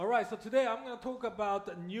Alright, so today I'm going to talk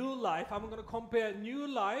about new life. I'm going to compare new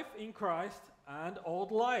life in Christ and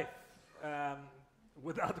old life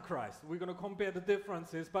without Christ. We're going to compare the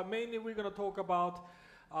differences, but mainly we're going to talk about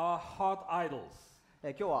our heart idols.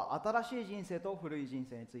 今日は新しい人生と古い人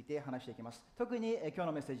生について話していきます。特に今日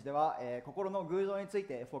のメッセージでは心の偶像につい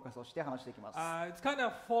てフォーカスをして話していきます。It's kind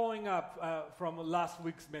of following up from last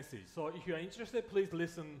week's message. So if you're interested, please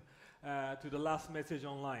listen to the last message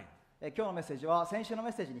online. 今日のメッセージは先週のメ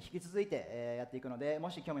ッセージに引き続いてやっていくので、も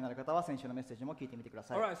し興味のある方は先週のメッセージも聞いてみてくだ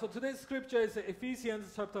さい。Alright, so today's scripture is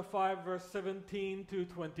Ephesians chapter 5 verse 17 to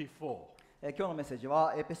 24. 今日のメッセージ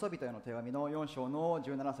はエペソビトへの手紙の4章の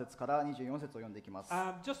17節から24節を読んでいきます。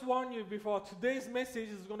Just warn you before, today's message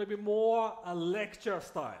is going to be more a lecture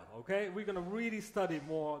style, okay? We're going to really study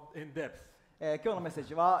more in depth. 今日のメッセー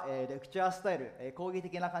ジはレクチャースタイル、講義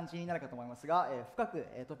的な感じになるかと思いますが、深く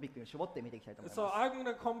トピックに絞って見ていきたいと思います。So I'm going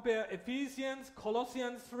to compare Ephesians,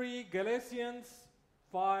 Colossians 3, Galatians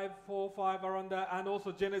 5, 4, 5 around that, and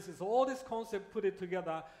also Genesis. All this concept put it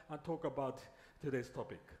together and talk about today's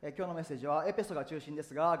topic. 今日のメッセージはエペソが中心で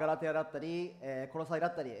すが、ガラテヤだったり、コロサイだ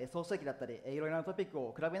ったり、創世記だったり、いろいろなトピック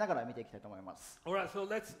を比べながら見ていきたいと思います。Alright, so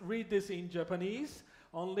let's read this in Japanese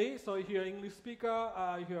only. So if you're an English speaker,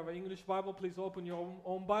 if you have an English Bible, please open your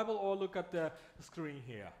own Bible or look at the screen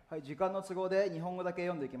here. はい、時間の都合で日本語だけ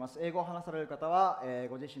読んでいきます。英語を話される方は、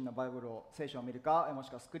ご自身のバイブルを、聖書を見るか、もし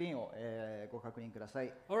くはスクリーンを、ご確認くださ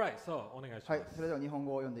い。Alright, so お願いします。はい、それでは日本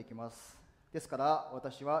語を読んでいきます。ですから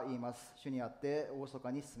私は言います。主にあって厳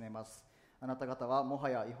かに進めます。あなた方はもは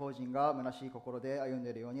や異邦人が虚しい心で歩んで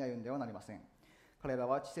いるように歩んではなりません。彼ら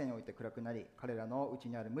は知性において暗くなり、彼らの内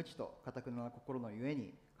にある無知と堅くな心のゆえ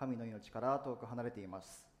に神の命から遠く離れていま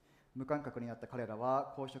す。無感覚になった彼ら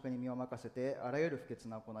は公職に身を任せてあらゆる不潔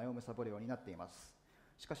な行いを貪るようになっています。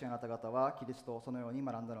しかしあなた方はキリストをそのように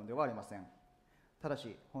学んだのではありません。ただ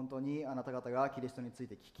し本当にあなた方がキリストについ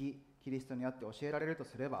て聞き、キリストにあって教えられると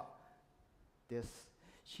すればです。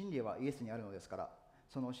真理はイエスにあるのですから、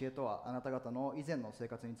その教えとはあなた方の以前の生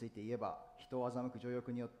活について言えば、人を欺く情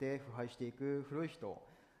欲によって腐敗していく古い人を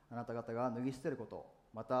あなた方が脱ぎ捨てること、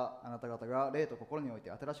またあなた方が霊と心において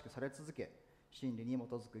新しくされ続け、真理に基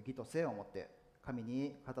づく義と性を持って神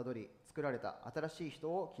にかたどり作られた新しい人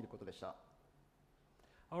を着ることでした。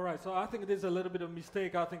Alright, so I think there's a little bit of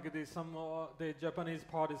mistake. I think there's some the Japanese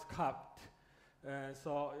part is cut.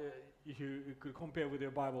 So if you could compare with your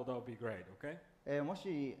Bible, that would be great, okay? も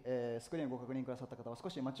し、スクリーンをご確認くださった方は少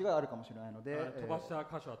し間違いあるかもしれないので、飛ばした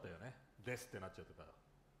箇所あったよね。ですってなっちゃってた。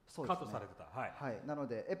そうですね、カットされてた。はい。はい、なの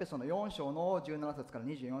でエペソの4章の17節から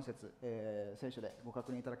24節、聖書でご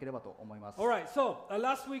確認いただければと思います。Alright, so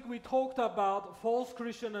last week we talked about false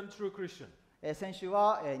Christian and true Christian. 先週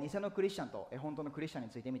は、偽のクリスチャンと、本当のクリスチャンに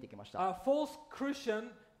ついて見てきました。False Christian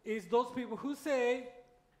is those people who say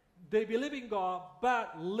they believe in God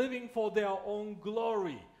but living for their own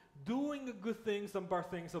glory, doing good things and bad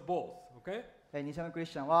things of both, okay? 偽のクリ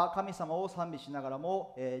スチャンは神様を賛美しながら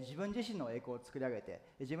も、自分自身の栄光を作り上げて、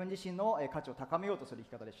自分自身の価値を高めようとする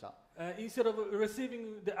生き方でした。Instead of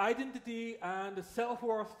receiving the identity and the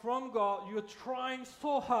self-worth from God, you're trying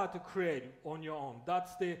so hard to create on your own.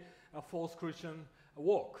 That's the false Christian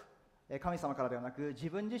walk. 神様からではなく自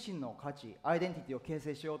分自身の価値、アイデンティティを形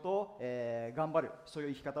成しようと、頑張る、そう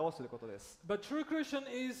いう生き方をすることです。But true Christian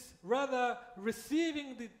is rather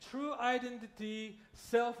receiving the true identity,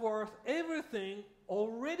 self-worth, everything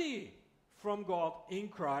already from God in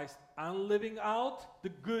Christ and living out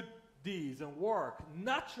the good deeds and work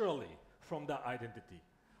naturally from that identity.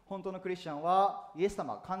 本当のクリスチャンはイエス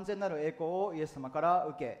様、完全なる栄光をイエス様から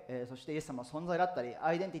受け、そしてイエス様の存在だったり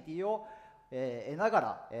アイデンティティを得な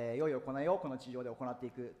がら、良い行いをこの地上で行って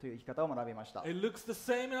いくという生き方を学びました。It looks the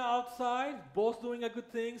same outside, both doing a good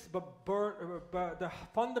things, but the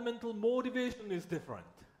fundamental motivation is different.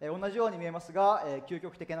 同じように見えますが、究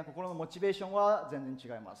極的な心のモチベーションは全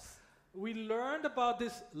然違います。We learned about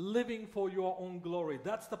this living for your own glory.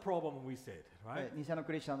 That's the problem we said, right? 偽の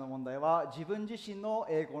クリスチャンの問題は自分自身の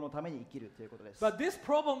栄光のために生きるということです。But this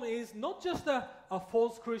problem is not just a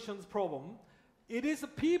false Christian's problem. It is the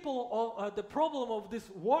people of the problem of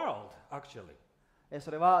this world, actually.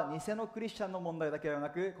 それは偽のクリスチャンの問題だけではな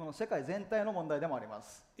く、この世界全体の問題でもありま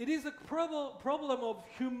す。It is a problem of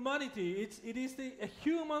humanity. It is a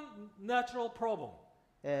human natural problem.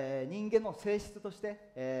 人間の性質とし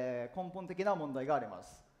て、根本的な問題がありま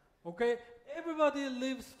す。Okay, everybody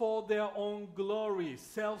lives for their own glory,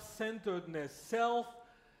 self-centeredness,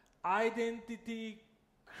 self-identity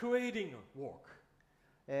creating work.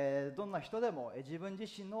 どんな人でも自分自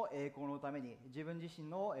身の栄光のために、自分自身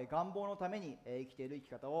の願望のために生きている生き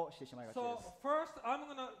方をしてしまいがちです。So first, I'm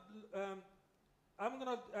gonna I'm going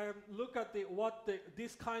to look at what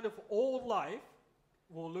this kind of old life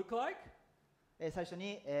will look like. 最初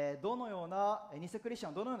に、どのような偽クリスチャ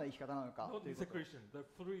ンはどのような生き方なのか Not という this こと Christian, the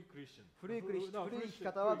free Christian. 古い生き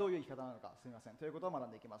方はどういう生き方なのかすみませんということを学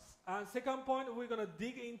んでいきます。 And second point, we're going to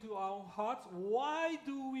dig into our hearts. Why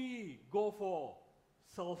do we go for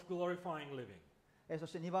self-glorifying living? そ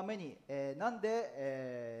して2番目に、なん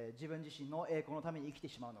で、自分自身の栄光のために生きて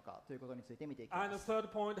しまうのかということについて見ていき And ま the す。 third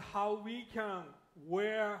point, how we can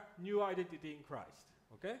wear new identity in Christ.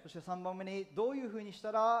 Okay? そして3番目にどういうふうにし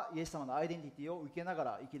たらイエス様のアイデンティティを受けなが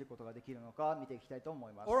ら生きることができるのか見ていきたいと思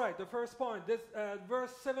います。 All right, the first point, this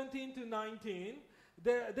verse 17 to 19,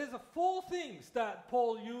 there's four things that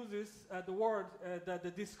Paul uses the word that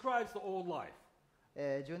describes the old life.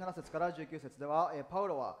 17節から19節では、パウ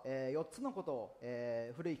ロは、4つのことを、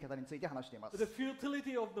古い生き方について話しています。 The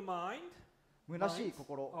futility of the mind, 虚しい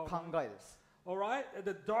心、考えです。 all right,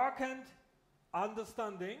 the darkened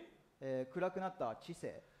understanding, 暗くなった知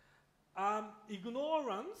性、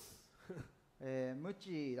ignorance, 無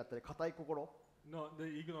知だったり固い心、 no, the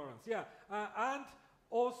ignorance, yeah, and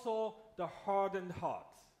also the hardened heart.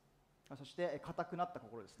 そして固くなった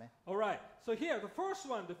心ですね。 All right, so here, the first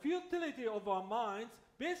one, the futility of our minds,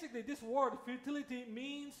 basically this word futility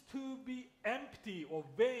means to be empty or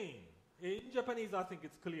vain. In Japanese, I think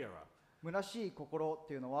it's clearer. 虚しい心っ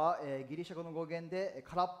ていうのは、ギリシャ語の語源で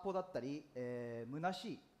空っぽだったり、虚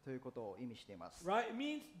しいということを意味しています。 Right? It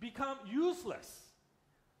means become useless,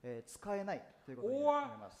 使えないということにな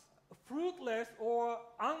ります。 fruitless, or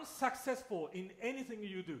unsuccessful in anything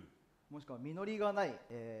you do. もしくは実りがない、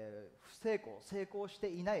不成功、成功して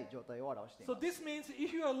いない状態を表してい So ます。 this means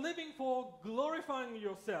if you are living for glorifying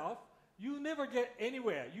yourself, you never get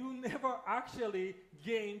anywhere. You never actually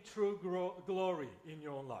gain true glory in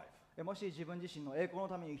your own life. もし自分自身の栄光の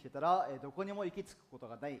ために生きてたら、どこにも行き着くこと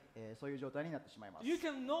がない、そういう状態になってしまいます。 You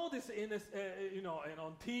can know this in this,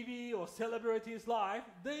 on TV or celebrities' life.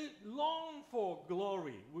 They long for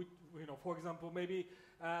glory. For example, maybe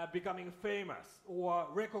becoming famous or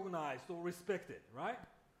recognized or respected, right?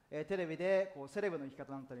 テレビでこうセレブの生き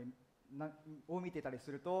方だったりを見てたり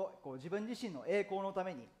すると、こう自分自身の栄光のた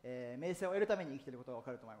めに、名声を得るために生きていることがわ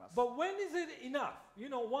かると思います。 But when is it enough?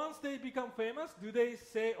 Once they become famous, do they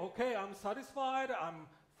say, okay, I'm satisfied, I'm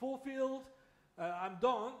fulfilled, I'm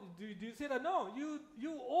done? Do you say that? No, you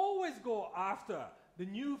always go after the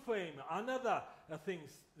new fame, another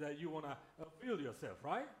things that you want to fill yourself,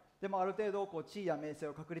 right? でもある程度こう地位や名声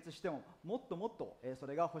を確立してももっともっと、そ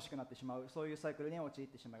れが欲しくなってしまう、そういうサイクルに陥っ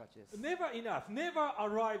てしまいがちです。 Never enough, never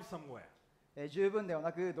arrive somewhere. 十分では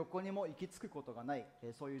なくどこにも行き着くことがない、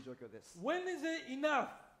そういう状況です。 When is it enough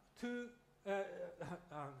to,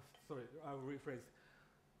 sorry, I'll rephrase.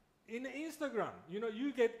 In Instagram, you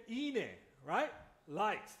get いいね, right?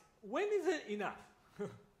 Likes. When is it enough?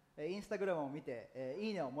 インスタグラムを見て、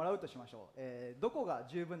いいねをもらうとしましょう。どこが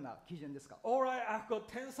十分な基準ですか？ All right, I've got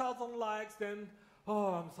 10,000 likes, then,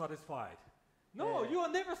 I'm satisfied. No, you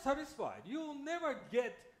are never satisfied. You'll never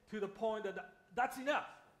get to the point that that's enough.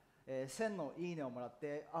 1000のいいねをもらっ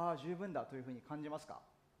て、ああ、十分だというふうに感じますか？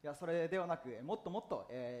いや、それではなく、もっともっと、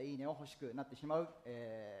いいねを欲しくなってしまう、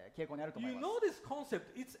傾向にあると思い You ます。 know this concept,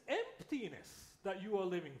 it's emptiness that you are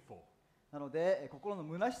living for. なので、心の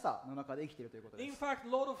虚しさの中で生きているということで In す。 fact, a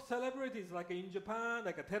lot of celebrities, like in Japan,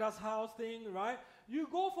 like a terrace house thing, right? You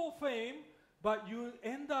go for fame, but you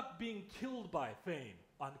end up being killed by fame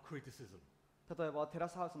and criticism. 例えばテラ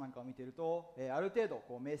スハウスなんかを見ていると、ある程度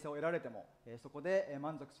こう名声を得られても、そこで、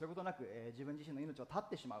満足することなく、自分自身の命を絶っ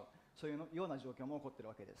てしまう、そういうような状況も起こっている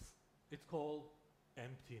わけです。 It's called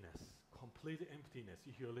emptiness, complete emptiness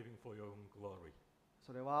if you're living for your own glory.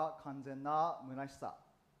 それは完全な虚しさ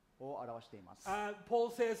を表しています。 Paul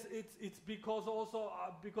says it's because also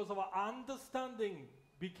because of our understanding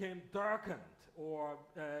became darkened or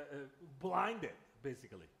blinded,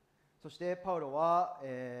 basically. そしてパウロは、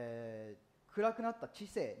暗くなった知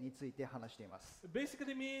性について話しています。 It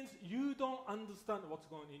basically means you don't understand what's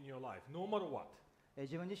going on in your life, no matter what.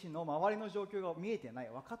 自分自身の周りの状況が見えていない、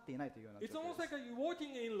分かっていないというような状 It's 況 almost です。 like you're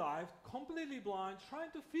walking in life completely blind,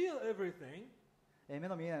 trying to feel everything. 目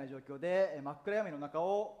の見えない状況で、真っ暗闇の中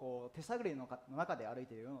をこう手探りの中で歩い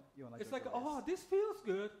ているような状 It's 況 like, です。 oh, this feels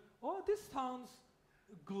good. Oh, this sounds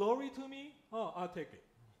glory to me. Oh, I'll take it.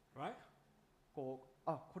 Right? こ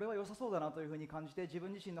これは良さそうだなというふうに感じて自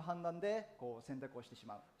分自身の判断でこう選択をしてし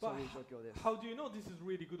まう、そういう状況です。 How do you know this is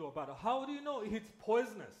really good or bad? How do you know if it's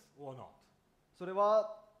poisonous or not? それ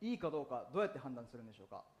はいいかどうかどうやって判断するんでしょう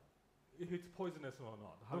か？ If it's poisonous or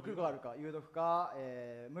not? How do 毒 you があ know? るか有毒か、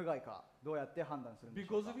無害かどうやって判断するんで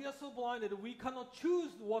しょう Because か？ we are so blinded, we cannot choose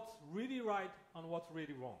what's really right and what's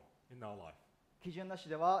really wrong in our life. 基準なし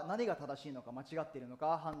では何が正しいのか間違っているの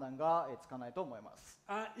か判断がつかないと思います。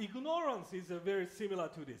Ignorance is very similar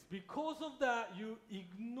to this. Because of that, you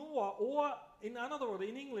ignore, or in another word,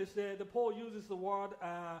 in English, the Paul uses the word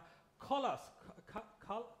callous,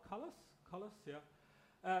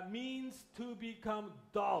 yeah, means to become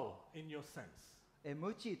dull in your sense.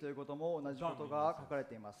 無知ということも同じことが書かれ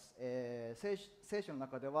ています。聖書の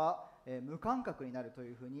中では、無感覚になると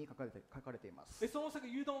いうふうに書かれています。It's almost like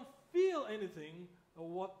you don't feel anything,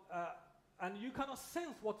 and you cannot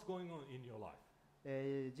sense what's going on in your life.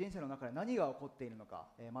 人生の中で何が起こっているのか、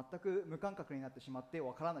全く無感覚になってしまって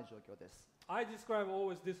わからない状況です。I describe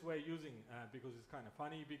always this way using, because it's kind of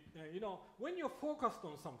funny, when you're focused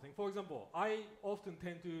on something, for example, I often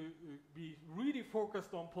tend to be really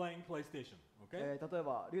focused on playing PlayStation, okay? 例え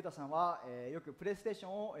ば、リュウタさんは、よくプレイステーショ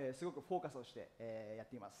ンを、すごくフォーカスをして、やっ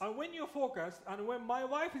ています。And when you're focused, and when my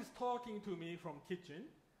wife is talking to me from kitchen,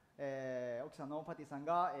 奥さんのパティさん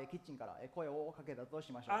が、キッチンから、声をかけたと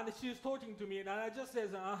しましょう。and she's talking to me, and I just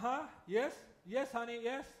says, yes, yes, honey,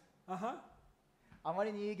 yes, あま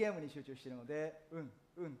りにゲームに集中しているので、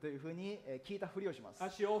というふうに、聞いたふりをします。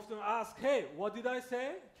And she often asks, hey, what did I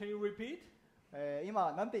say? Can you repeat?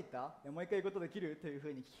 今、なんて言った？もう一回言うことできる？というふ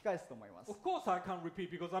うに聞き返すと思います。Of course I can't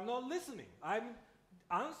repeat because I'm not listening. I'm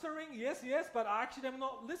answering yes, yes, but actually I'm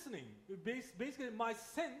not listening. Basically, my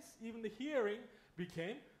sense, even the hearing,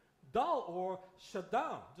 became dull or shut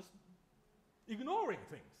down, just ignoring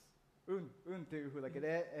things. というふうだけ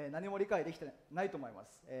で、何も理解できてないと思いま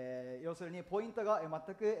す。要するにポイントが、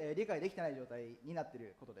全く、理解できてない状態になってい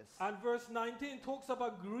ることです。And verse 19 talks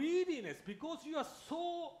about greediness because you are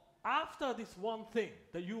so after this one thing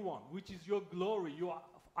that you want, which is your glory, your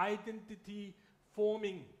identity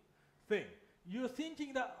forming thing. You're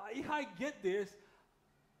thinking that if I get this,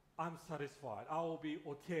 I'm satisfied. I will be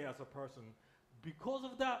okay as a person. Because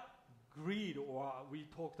of that greed, or we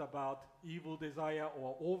talked about evil desire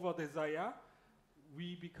or over desire,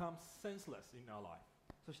 we become senseless in our life.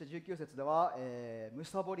 そして19節では、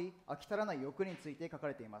貪り、飽き足らない欲について書か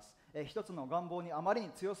れています。一つの願望にあまりに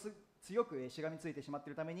強くしがみついてしまって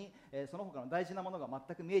いるために、その他の大事なものが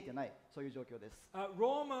全く見えてない、そういう状況です。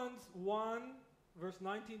Romans 1 verse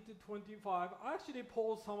 19 to 25, actually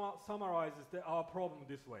Paul summarizes our problem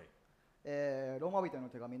this way. ローマ人への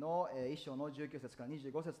手紙の1章の19節から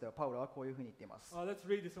25節ではパウロはこういうふうに言っています。Let's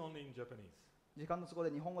read this only in Japanese. 時間の都合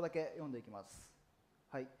で日本語だけ読んでいきます。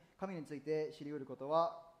はい、神について知り得ること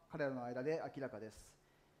は彼らの間で明らかです。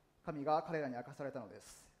神が彼らに明かされたので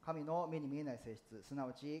す。神の目に見えない性質、すな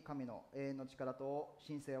わち神の永遠の力と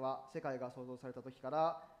神性は世界が創造された時か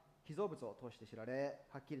ら被造物を通して知られ、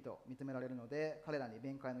はっきりと認められるので、彼らに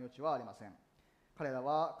弁解の余地はありません。彼ら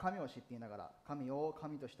は神を知っていながら、神を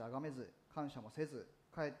神として崇めず、感謝もせず、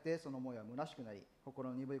かえってその思いは虚しくなり、心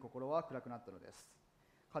の鈍い心は暗くなったのです。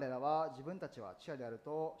彼らは自分たちは知者である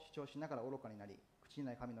と主張しながら愚かになり、朽ち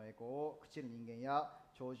ない神の栄光を朽ちる人間や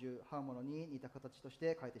鳥獣、這うものに似た形とし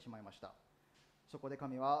て変えてしまいました。そこで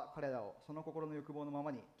神は彼らをその心の欲望のま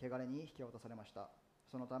まに汚れに引き渡されました。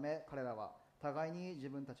そのため彼らは互いに自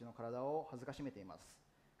分たちの体を恥ずかしめています。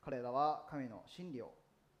彼らは神の真理を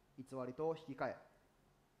偽りと引き換え、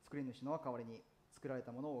作り主の代わりに作られ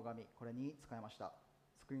たものを拝み、これに使いました。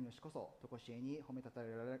作り主こそ常しえに褒めたた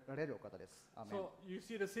えられるお方です。アーメン。 So you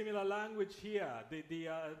see the similar language here,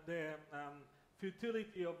 the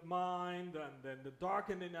futility of mind and then the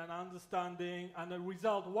darkening and understanding, and the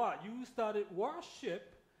result what? You started worship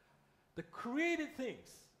the created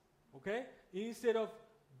things, okay? Instead of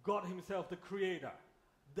God himself, the creator.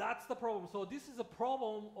 That's the problem. So this is a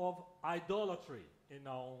problem of idolatry in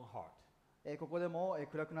our own heart. ここでも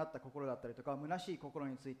暗くなった心だったりとか虚しい心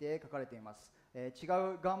について書かれています。違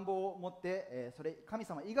う願望を持ってそれ神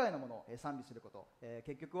様以外のものを賛美すること、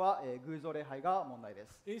結局は偶像礼拝が問題で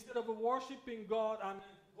す。Instead of worshiping God and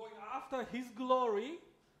going after His glory,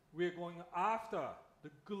 we are going after the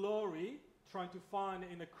glory, trying to find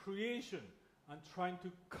in the creation and trying to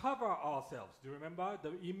cover ourselves. Do you remember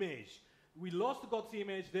the image? We lost God's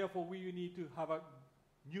image, therefore we need to have a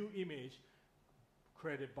new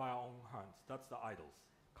image.created by our own hands. That's the idols.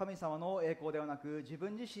 神様の栄光ではなく自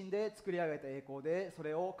分自身で作り上げた栄光でそ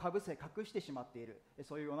れをかぶせ隠してしまっている、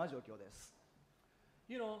そういうような状況です。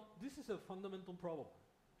You know, this is a fundamental problem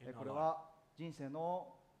in our これは人生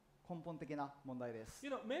の根本的な問題です。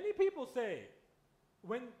life. You know, many people say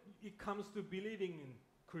when it comes to believing in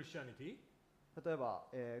Christianity, 例えば、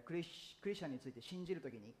クリスチャンについて信じると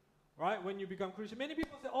きに、right? When you become Christian, many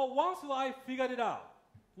people say, "Oh, once I figured it out."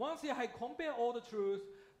 Once I compare all the truth,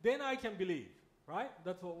 then I can believe, right?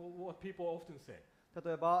 That's what people often say.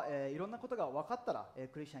 例えば、いろんなことが分かったら、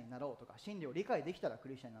クリスチャンになろうとか、真理を理解できたらク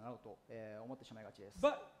リスチャンになろうと、思ってしまいがちです。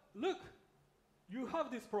But look, you have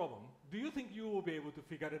this problem. Do you think you will be able to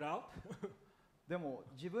figure it out? でも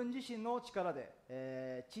自分自身の力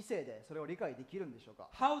で、知性でそれを理解できるんでしょうか。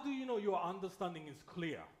 How do you know your understanding is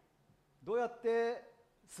clear? どうやって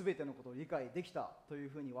全てのことを理解できたという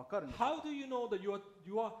ふうに分かるんでしょう How か。 do you know that your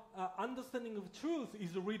understanding of truth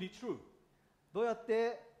is really true? どうやっ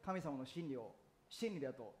て神様の真理を真理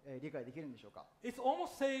だと、理解できるんでしょうか。 It's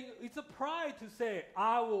almost saying it's a pride to say,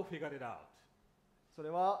 I will figure it out. それ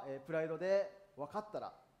は、プライドで分かった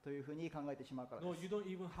らというふうに考えてしまうから No, です。 you don't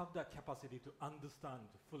even have that capacity to understand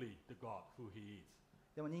fully the God who He is.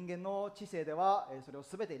 でも人間の知性では、それを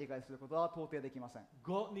全て理解することは到底できません。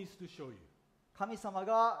 God needs to show you. 神様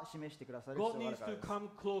が示してくださる必 God 要がある needs から to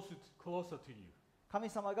です。 come closer to you. 神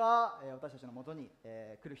様が、私たちのもとに、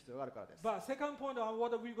来る必要があるからです。 But second point on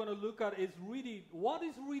what we're going to look at is really what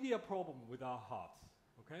is really a problem with our hearts.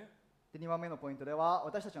 Okay? で2番目のポイントでは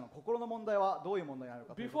私たちの心の問題はどういう問題なの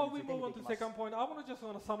かというこ Before とに we ついて move 見 on てい to きます。 second point, I want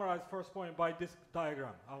to summarize first point by this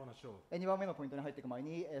diagram. I want to show. 2番目のポイントに入っていく前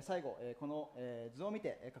に、最後、この、図を見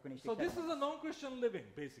て、確認してい So きたい this と is 思い a ます。 non-Christian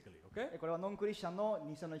living, basically. Okay? これはノンクリスチャンの偽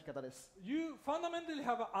の生き方です。You fundamentally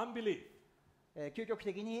have an unbelief. 究極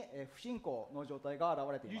的に、不信仰の状態が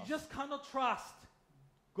現れてい You ます。 just cannot trust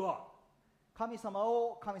God. 神様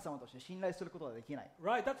を神様として信頼することができない。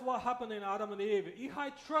 Right? That's what happened in Adam and Eve. If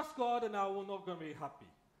I trust God, then I will not going to be happy.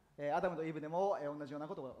 アダムとイブでも、同じような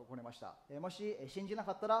ことが起こりました。もし、信じな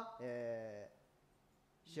かったら、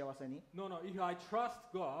幸せに No, if I trust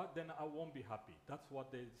God, then I won't be happy. That's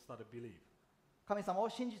what they started to believe. 神様を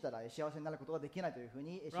信じたら幸せになることができないというふう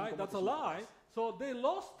に信仰を Right? 持って That's し a まったんで lie. す。 So they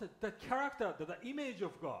lost the character, the image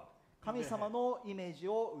of God. in 神 their 様 head. のイメージ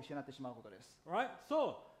を失ってしまうことです。 Right?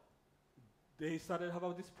 So they started to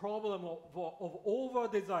have this problem of over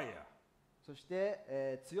desire. そし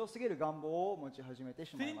て、強すぎる願望を持ち始めて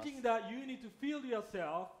しまいます。 Thinking that you need to feel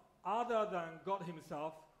yourself other than God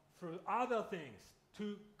Himself through other things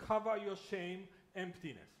to cover your shame,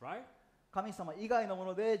 emptiness, right? 神様以外のも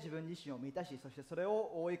ので自分自身を満たし、そしてそれ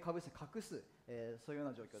を覆いかぶせ隠す、そういうよう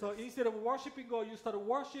な状況 So です。 instead of worshiping God, you start to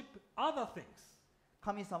worship other things.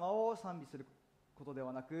 神様を賛美することで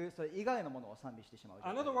はなく、それ以外のものを賛美してしまう状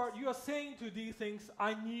In 況 other で words, す。 you are saying to these things,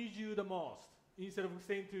 I need you the most, instead of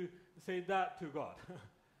saying to say that to God.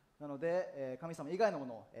 なので、神様以外のも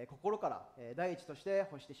のを、心から、第一として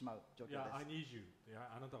欲してしまう状況で yeah, I す。 need you.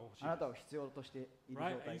 Yeah, あなたが欲しいあなたを必要としている状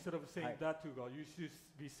Right? 態。 Instead of saying はい that to God, you should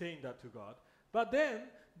be saying that to God. But then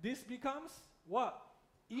this becomes what?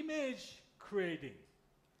 Image creating.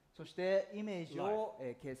 そしてイメージを、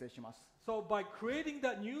形成します。 So by creating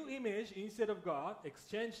that new image instead of God,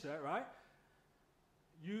 exchange that, right?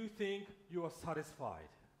 You think you are satisfied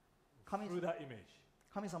神 through that image.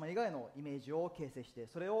 神様以外のイメージを形成して、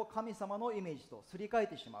それを神様のイメージとすり替え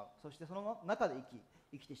てしまう。そしてその中で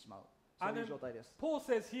生きてしまう。そういう状態です。 Paul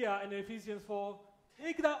says here in Ephesians 4,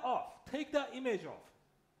 take that off, take that image off.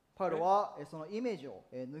 パウロはそのイメージを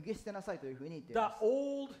脱ぎ捨てなさいというふうに言っていま That す。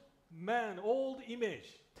 old man, old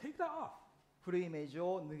image, take that off. 古いイメージ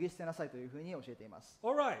を脱ぎ捨てなさいというふうに教えています。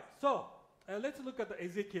 All right, so let's look at the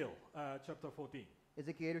Ezekiel chapter 14. エ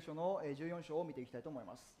ゼキエル書の14章を見ていきたいと思い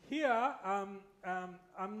ます。 Here, I'm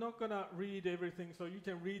not going to read everything, so you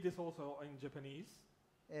can read this also in Japanese.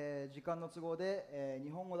 時間の都合で、日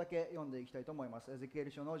本語だけ読んでいきたいと思います。エゼキエ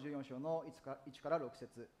ル書の14章の 1から6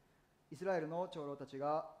節。イスラエルの長老たち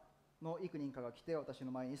の幾人かが来て私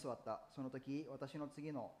の前に座った。その時、私の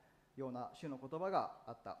次のような主の言葉が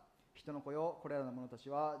あった。人の子よ、これらの者たち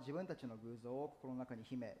は自分たちの偶像を心の中に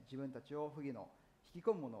秘め、自分たちを不義の引き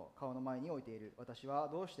込む者を顔の前に置いている。私は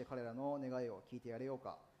どうして彼らの願いを聞いてやれよう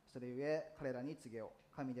か。それゆえ彼らに告げよ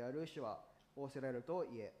う。神である主は仰せられると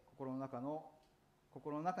言え、心の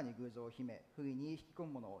中に偶像を秘め、不義に引き込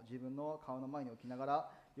む者を自分の顔の前に置きながら、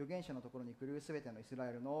預言者のところに来るすべてのイスラ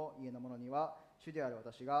エルの家の者には、主である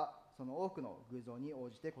私がその多くの偶像に応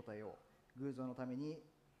じて答えよう。偶像のために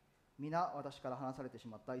皆私から離されてし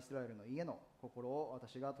まったイスラエルの家の心を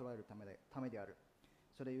私が捉えるためである。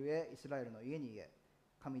それゆえイスラエルの家に言え、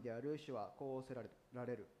神である主はこう仰せら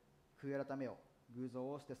れる。悔い改めよ、偶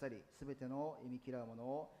像を捨て去り、すべての忌み嫌うもの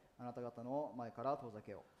をあなた方の前から遠ざ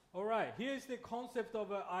けよう。All right, here is the concept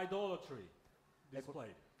of idolatry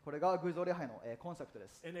displayed. これが偶像礼拝の、コンセプトで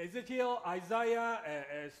す。 In Ezekiel, Isaiah,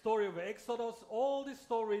 story of Exodus, all this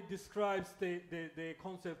story describes the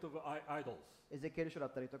concept of idols. エゼキエル書だ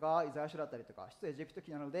ったりとか、イザヤ書だったりとか、出エジプト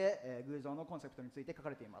記なので、偶像のコンセプトについて書か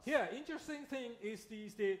れています。Here, interesting thing is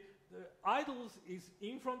the idols is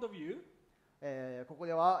in front of you, ここ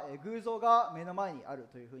では、偶像が目の前にある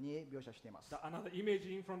というふうに描写しています。 Another image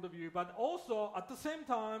in front of you, but also at the same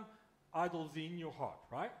time, idols in your heart,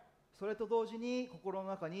 right? それと同時に心の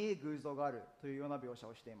中に偶像があるというような描写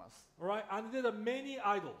をしています。 Alright, and there are many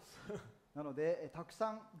idols. なので、たく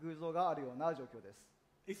さん偶像があるような状況です。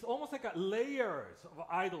 It's almost like layers of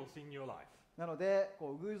idols in your life. なので、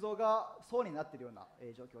偶像が層になっているような、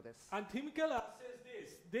状況です。 And Tim Keller says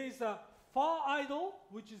this: there's a far idol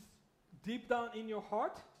which is deep down in your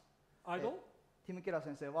heart, idol. ティム・ケラー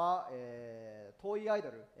先生は、遠いアイ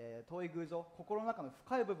ドル、遠い偶像、心の中の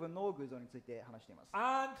深い部分の偶像について話しています。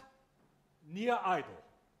 And near idol.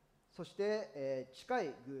 そして、近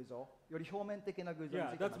い偶像、より表面的な偶像に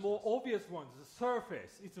つ Yeah, いて話 that's してい more ます。 obvious ones. The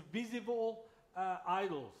surface. It's visible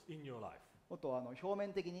idols in your life. もっと表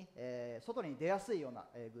面的に、外に出やすいような、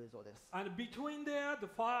偶像です。 And between there, the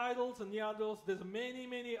far idols and near idols, there's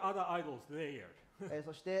many other idols layered.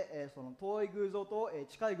 そして、その遠い偶像と、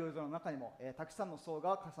近い偶像の中にも、たくさんの層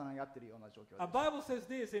が重なり合っているような状況 The です。 Bible says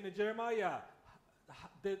this in Jeremiah: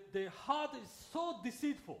 the heart is so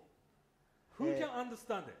deceitful. Who can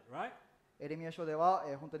understand it, right? エレミヤ書では、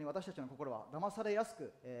本当に私たちの心は騙されやす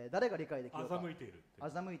く、誰が理解できようか、欺いている。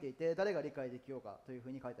欺いていて誰が理解できようかというふ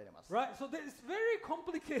うに書いてあります。 Right? So it's very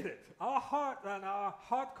complicated. Our heart and our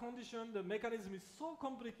heart condition, the mechanism is so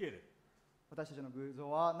complicated. 私たちの偶像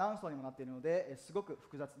は何層にもなっているので、すごく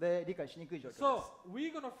複雑で理解しにくい状況です。 So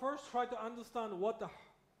we're gonna first try to understand what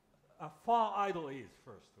a far idol is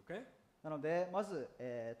first, okay? なので、まず、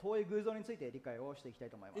遠い偶像について理解をしていきたい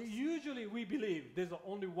と思います。 Usually we believe there's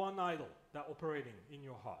only one idol that operating in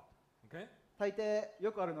your heart, okay? 大抵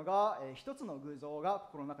よくあるのが、一つの偶像が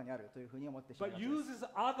心の中にあるというふうに思ってしまい But がちです。 uses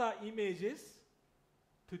other images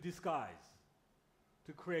to disguise,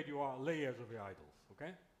 to create your layers of your idols,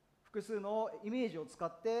 okay? 複数のイメージを使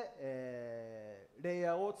って、レイ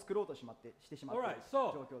ヤーを作ろうとしてしまってい All る right,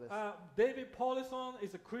 状 so 況です。David Paulison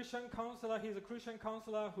is a Christian counselor. He's a Christian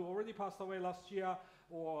counselor who already passed away last year,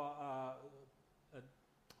 or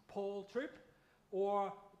Paul Tripp,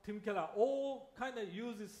 or Tim Keller. All kind of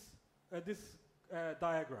uses this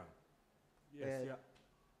diagram. Yes, yeah.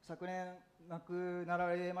 昨年亡くなら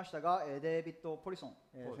れましたが、デイビッド・ポリソン、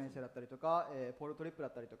先生だったりとか、ポール・トリップだ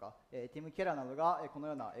ったりとか、ティム・ケラーなどが、この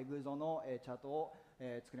ような、偶像の、チャートを、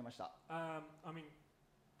作りました。I mean,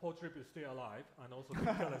 Paul Tripp is still alive, and also Tim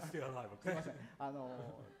Keller is still alive. すみ Okay. ません。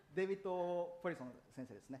デイビッド・ポリソン先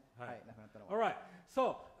生ですね。はいはい、亡くなったの All は。 right.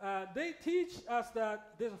 So they teach us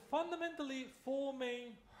that there's fundamentally four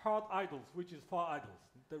main heart idols, which is far idols,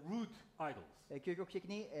 the root idols. 究極的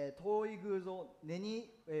に、遠い偶像、根に、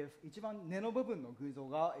一番根の部分の偶像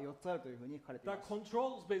が4つあるというふうに書かれてい That ます。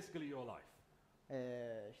 controls basically your life.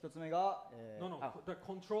 一つ目が、No, no, あ that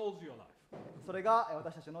controls your life. それが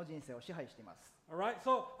私たちの人生を支配しています。 All right.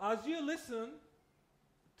 So as you listen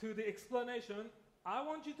to the explanation, I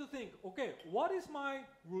want you to think, okay, what is my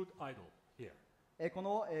root idol here? こ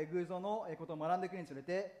の偶像のことを学んでいくにつれ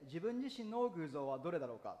て、自分自身の偶像はどれだ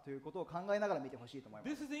ろうかということを考えながら見てほしいと思い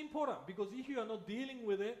ます。 This is important because if you are not dealing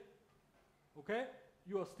with it, okay,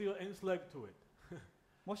 you are still enslaved to it.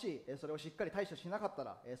 もしそれをしっかり対処しなかった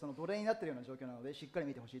ら、その奴隷になっているような状況なので、しっかり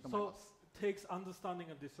見てほしいと思い So ます it takes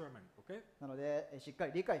understanding and discernment, okay? なので、しっか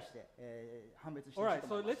り理解して、判別して All ほしい right. と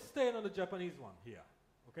So 思いま let's す。 stay on the Japanese one here,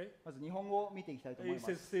 okay? まず日本語を見ていきたいと思い It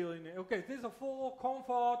ま says す。 still in it. Okay, there's a four: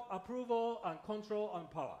 comfort, approval, and control and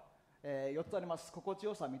power. 4つあります。心地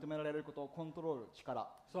よさ、認められること、コントロール、力。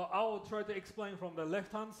 So I will try to explain from the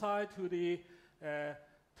left-hand side to the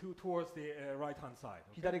towards the right-hand side.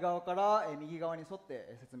 Okay? 左側から右側に沿っ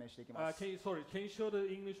て説明していきます Can you show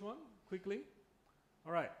the English one quickly?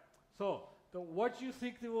 All right. So what you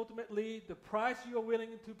seek to ultimately, the price you are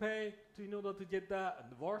willing to pay in order to get that, and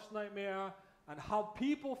the worst nightmare, and how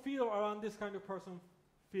people feel around this kind of person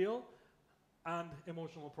feel, and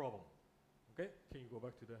emotional problem. Okay? Can you go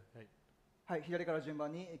back to the? Hey. はい、左から順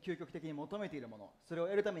番に究極的に求めているもの、それを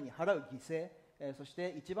得るために払う犠牲、そし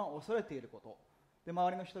て一番恐れていることで、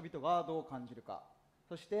周りの人々がどう感じるか、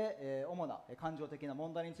そして、主な感情的な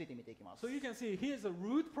問題について見ていきます。 So you can see here's a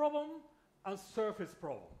root problem and surface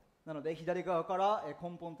problem. なので左側から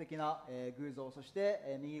根本的な偶像、そし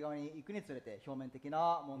て右側に行くにつれて表面的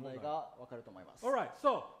な問題が分かると思います。 All right.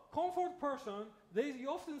 So comfort person, they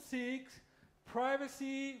often seek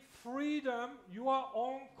privacy, freedom, your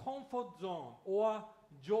own comfort zone or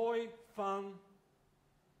joy, fun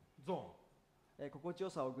zone. 心地よ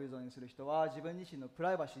さを偶像にする人は自分自身のプ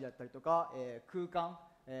ライバシーだったりとか、空間、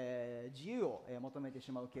自由を求めて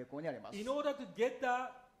しまう傾向にあります。 In order to get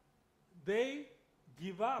that, they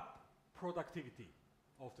give up productivity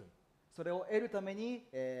often. それを得るために、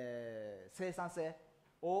生産性、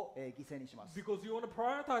を、犠牲にします。 because you want to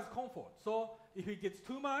prioritize comfort. So if it gets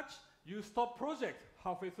too much, you stop project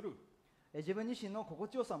halfway through. 自分自身の心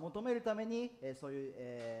地よさを求めるために、そうい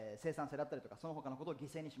う、生産性だったりとかその他のことを犠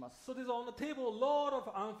牲にします。 So there's on the table a lot of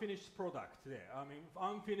unfinished products there. I mean,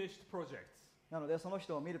 unfinished projects. なのでその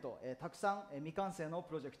人を見ると、たくさん、未完成の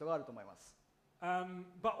プロジェクトがあると思います。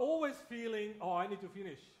But always feeling, oh, I need to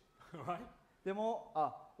finish, right? でも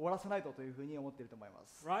終わらせないとというふうに思っていると思いま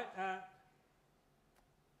す。 Right?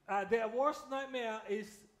 Their worst nightmare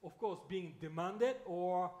is, of course, being demanded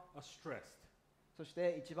or stressed. そし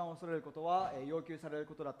て一番恐れることは、要求される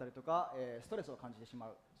ことだったりとか、ストレスを感じてしま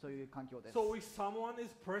うそういう環境です。 So if someone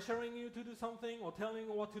is pressuring you to do something or telling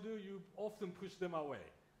you what to do, you often push them away.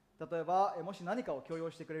 例えば、もし何かを強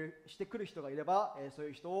要してくる人がいれば、そうい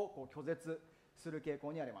う人をこう拒絶する傾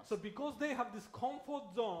向にあります。 So because they have this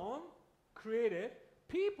comfort zone created,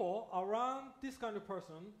 people around this kind of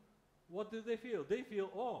person, what do they feel? They feel,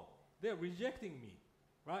 oh, they're rejecting me,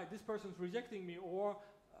 right? This person's rejecting me, or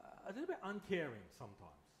a little bit uncaring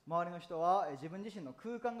sometimes. 周りの人は、自分自身の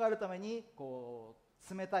空間があるためにこ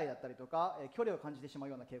う冷たいだったりとか、距離を感じてしまう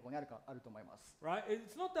ような傾向にあると思います。 Right?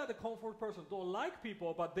 It's not that the comfort person don't like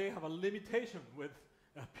people, but they have a limitation with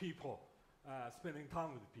people, spending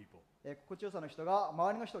time with people. 心地よさの人が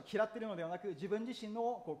周りの人を嫌っているのではなく、自分自身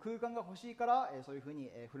のこう空間が欲しいから、そういうふう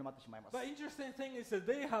に、振る舞ってしまいます。 But interesting thing is that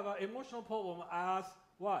they have an emotional problem as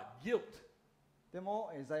what? Guilt. で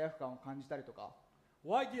も、罪悪感を感じたりとか、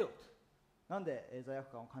 Why guilt? なんで、罪悪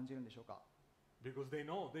感を感じるんでしょうか。 Because they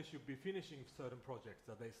know they should be finishing certain projects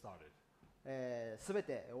that they started. すべ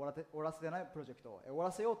て終わらせてないプロジェクトを終わ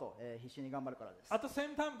らせようと、必死に頑張るからです。 At the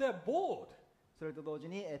same time, they're bored. それと同時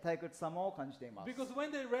に、退屈さも感じています。 Because when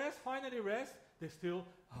they finally rest, they still,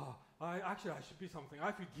 I should be something.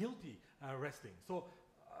 I feel guilty resting. So,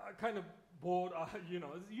 kind of bored, you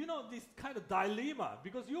know, this kind of dilemma.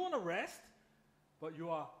 Because you want to rest, but you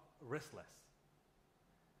are restless.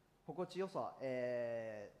 心地よさ、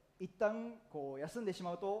一旦こう休んでし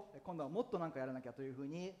まうと、今度はもっと何かやらなきゃというふう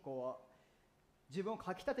にこう自分を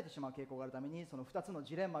かき立ててしまう傾向があるために、その2つの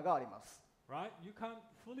ジレンマがあります。 Right? You can't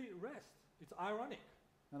fully rest. It's ironic.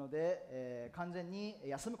 なので、完全に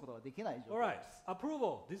休むことができない状 All 態 right. です。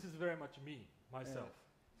 Approval. This is very much me, myself.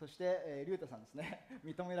 そして、リュウタさんですね、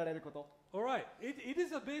認められること。All right. It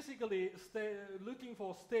is basically looking for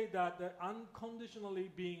a state that unconditionally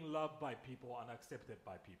being loved by people and accepted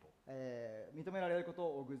by people. 認められること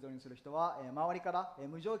を偶像にする人は、周りから、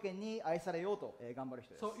無条件に愛されようと、頑張る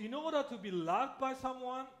人です。 So, in order to be loved by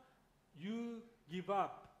someone, you give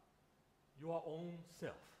up your own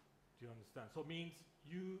self. Do you understand? So, it means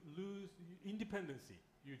you lose independency.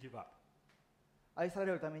 You give up. 愛さ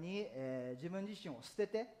れるために、自分自身を捨て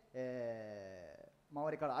て、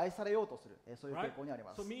周りから愛されようとする、そういう傾 Right? 向にあり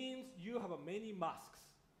ます。 So, it means you have many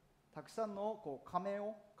masks たくさんのこう仮面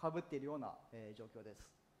をかぶっているような、状況で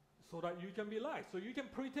す。 so that you can be liked. So, you can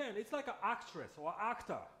pretend. It's like an actress or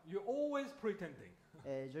actor. You're always pretending.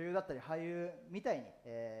 女優だったり俳優みたいに、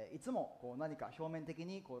いつもこう何か表面的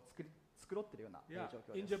にこう繕っているような、Yeah. 状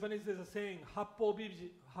況 In です。 Japanese, there's a saying, "Happo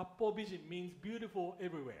bijin means beautiful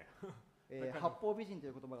everywhere. 八方美人とい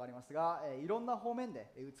う言葉がありますが、いろんな方面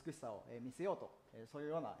で美しさを、見せようと、そういう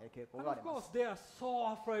ような、傾向 And があり of ま course, す。 they are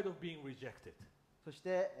so afraid of being rejected. そし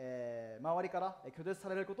て、周りから拒絶さ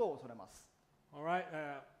れることを恐れます。 All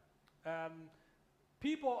right.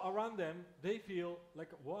 People around them, they feel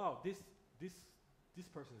like, wow, this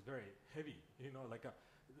person is very heavy. You know, like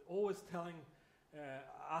always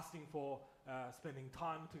asking for spending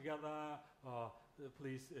time together.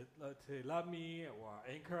 Please love me or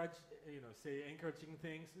encourage, say encouraging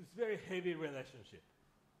things. It's very heavy relationship.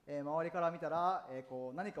 周りから見たら、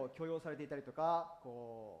こう何かを強要されていたりとか、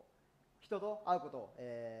こう人と会うことを、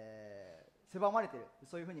狭まれている、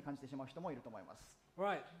そういうふうに感じてしまう人もいると思います。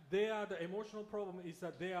 Right. The emotional problem is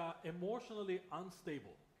that they are emotionally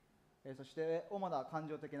unstable. そして主な感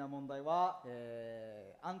情的な問題は、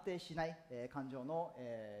安定しない、感情の、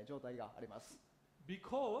状態があります。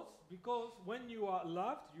 Because when you are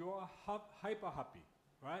loved, you are hyper happy,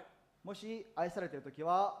 right? もし愛されているとき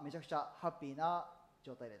はめちゃくちゃハッピーな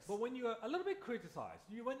状態です。 But when you are a little bit criticized,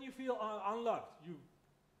 when you feel unloved, you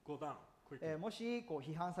go down quickly. もしこう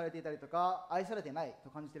批判されていたりとか愛されてないと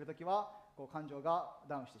感じているときはこう感情が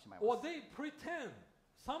ダウンしてしまいま Or す。 they pretend,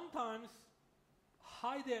 sometimes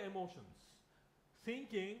hide their emotions,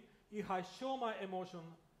 thinking if I show my emotion,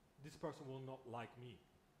 this person will not like me,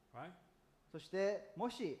 right? そしても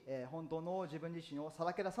し、本当の自分自身をさ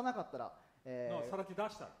らけ出さなかったら、No, さらけ出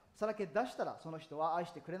した。さらけ出したらその人は愛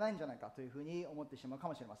してくれないんじゃないかというふうに思ってしまうか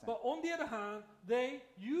もしれません。 But on the other hand, they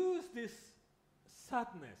use this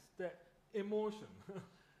sadness that emotion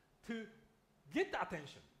to get the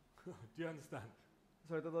attention. Do you understand?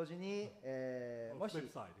 それと同時に、もし Flip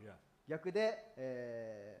side, yeah. 逆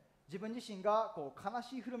で、自分自身がこう悲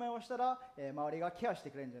しい振る舞いをしたら、周りがケアして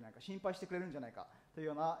くれるんじゃないか、心配してくれるんじゃないかという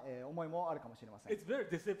ような、思いもあるかもしれません。 It's very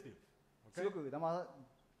deceptive. すごく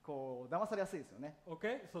騙されやすいですよね。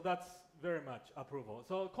 Okay, so that's very much approval.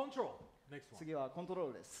 So control, next one. 次はコントロー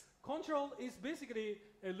ルです。Control is basically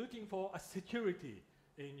looking for a security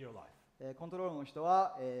in your life. コントロールの人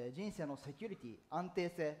は、人生のセキュリティ、安定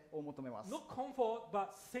性を求めます。 Not comfort, but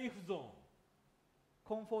safe zone.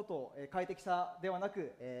 コンフォート、快適さではな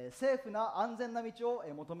く、セーフな安全な道を、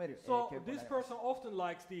求める、 So 傾向になり this ます。 person often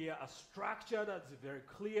likes a structure that's very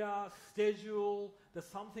clear, schedule, that's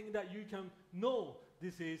something that you can know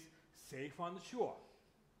this is safe and sure.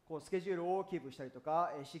 こうスケジュールをキープしたりと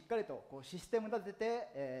か、しっかりとこうシステム立て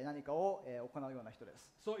て、何かを、行うような人で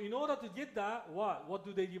す。 So in order to get that, what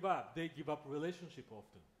do they give up? They give up relationship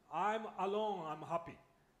often. I'm alone, I'm happy.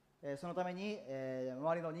 そのために、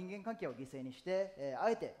周りの人間関係を犠牲にして、あ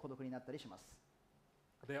えて孤独になったりします。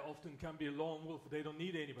 They often can be a lone wolf. They don't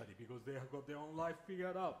need anybody because they have got their own life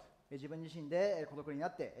figured out. 自分自身で孤独にな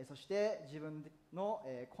って、そして自分の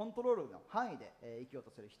コントロールの範囲で生きよう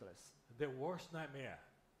とする人です。 The worst nightmare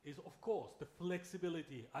is, of course, the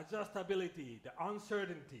flexibility, adjustability, the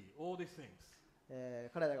uncertainty, all these things.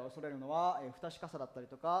 彼らが恐れるのは、不確かさだったり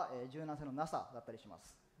とか、柔軟性のなさだったりしま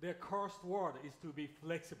す。 Their cursed word is to be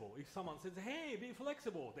flexible. If someone says, hey, be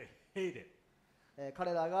flexible, they hate it.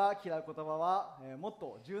 彼らが嫌う言葉は、もっ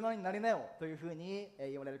と柔軟になりなよというふうに、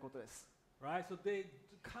言われることです。 Right? So they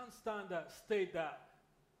can't stand that state that,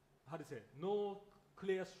 how do you say, no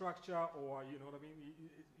clear structure or, you know what I mean?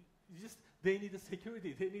 They need a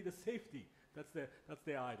security, they need a safety. That's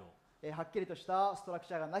their idol. はっきりとしたストラク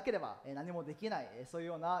チャーがなければ、何もできない、そういう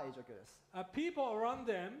ような、状況です。People around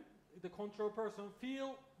them, the control person,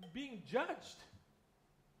 feel being judged.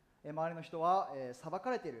 周りの人は、裁か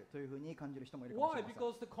れているというふうに感じる人もいるかもし Why? れません。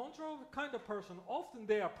 Because the control kind of person, often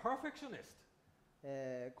they are perfectionist.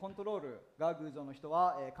 コントロールが偶像の人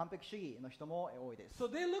は、完璧主義の人も、多いです。 So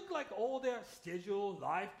they look like all their schedule,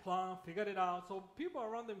 life plan, figured it out. So people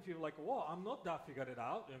around them feel like, "Wow, I'm not that figured it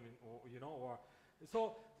out." I mean, or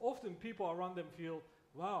so often people around them feel,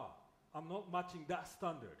 "Wow, I'm not matching that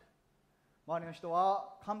standard." 周りの人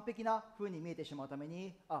は完璧な風に見えてしまうため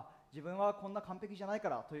に、自分はこんな完璧じゃないか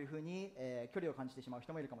らというふうに、距離を感じてしまう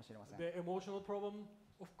人もいるかもしれません。 The emotional problem,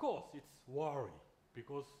 of course, it's worry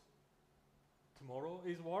because tomorrow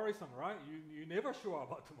is worrisome, right? You never sure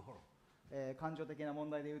about tomorrow. 感情的な問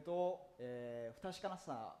題でいうと、不確かな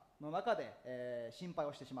さの中で、心配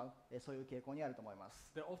をしてしまう、そういう傾向にあると思いま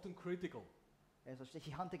す。 They're often critical, そして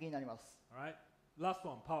批判的になります。 right? Last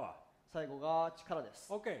one, power. 最後が力で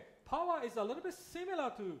す。 Okay, power is a little bit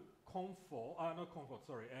similar to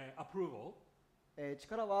approval.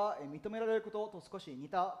 力は、認められることと少し似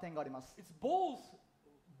た点があります。 It's both.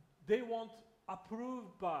 They want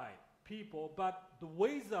approved by people, but the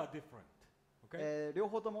ways are different. Okay? 両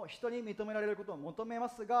方とも人に認められることを求めま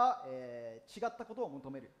すが、違ったことを求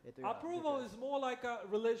める、というような状況 Approval で is す。 more like a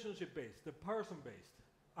relationship based, the person based.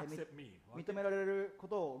 Accept me. 認められるこ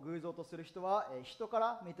とを偶像とする人は、人か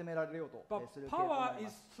ら認められようと、 But する傾向にあ power りま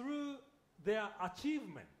is す。 through their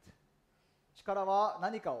achievement. 力は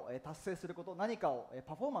何かを、達成すること、何かを、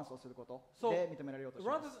パフォーマンスをすることで認められようとし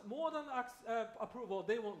ま Rather す。 more than approval,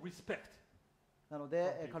 they want respect. なの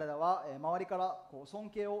で、彼らは、周りからこう尊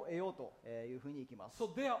敬を得ようと、いうふうにいきます。 So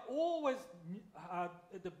they are always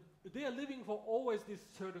they are living for always this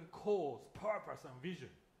certain cause, purpose, and vision.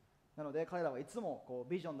 なので彼らはいつもこう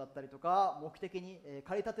ビジョンだったりとか目的に、駆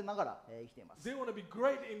り立てながら、生きています。 They want to be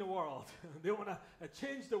great in the world. They want to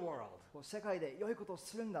change the world. こう世界で良いことを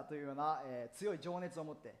するんだというような、強い情熱を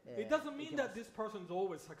持って、It doesn't 生 mean きま that す。 this person is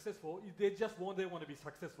always successful. They want to be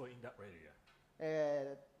successful in that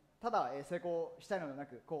area. ただ、成功したいのではな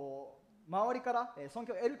く、こう周りから、尊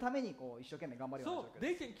敬を得るためにこう一生懸命頑張るような So 状況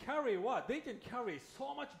です。 they can carry what? They can carry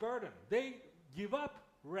so much burden. They give up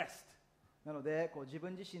rest. なのでこう自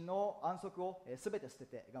分自身の安息をすべて捨て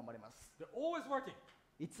て頑張ります。 They're always working,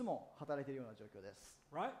 いつも働いているような状況です。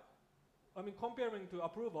 right? I mean, comparing to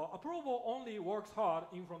approval, approval only works hard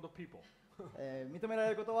in front of people. 認めら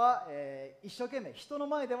れることは、一生懸命人の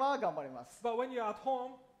前では頑張ります。 But when you're at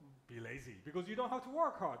home, be lazy because you don't have to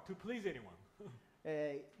work hard to please anyone.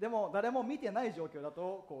 でも誰も見てない状況だ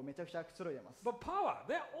とこうめちゃくちゃくつろいでます。 But power,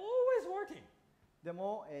 they're always working. で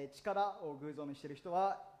も、力を偶像にしている人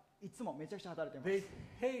はいつもめちゃくちゃ働いてい They ます。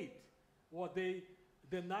 hate what the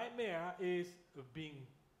nightmare is of being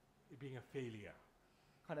a failure.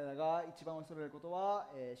 彼らが一番恐れることは、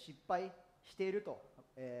失敗していると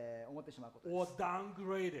思ってしまうことで or す。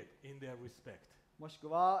 downgraded in their respect. もしく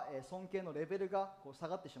は、尊敬のレベルがこう下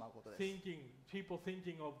がってしまうことです。 People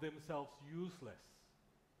thinking of themselves useless.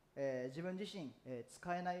 自分自身、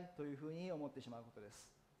使えないというふうに思ってしまうことで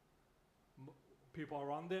す。People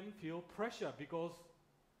around them feel pressure because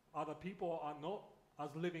other people are not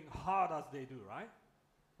as living hard as they do, right?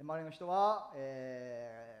 周りの人は、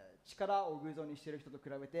力を偶像にしている人と比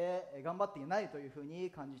べて、頑張っていないというふう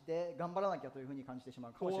に感じて、頑張らなきゃというふうに感じてしま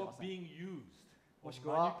うかもしれ Or ません。 being used も or しく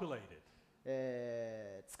は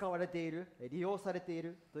manipulated. 使われている、利用されてい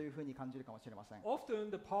るというふうに感じるかもしれません。 Often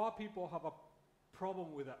the power people have a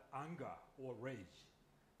problem with anger or rage.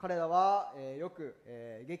 彼らは、よく、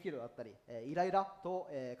激怒だったり、イライラと、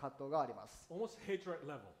葛藤があります。 Almost hatred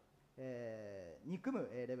level. 憎む、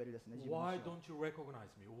レベルですね。自分 Why 自身を don't you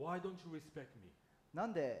recognize me? Why don't you respect me? な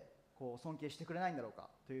んでこう尊敬してくれないんだろうか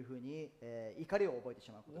というふうに、怒りを覚えてし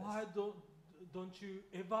まうことです。 Why don't you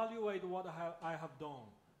evaluate what I have done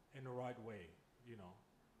in the right way? You know.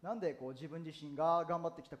 なんでこう自分自身が頑張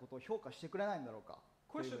ってきたことを評価してくれないんだろうか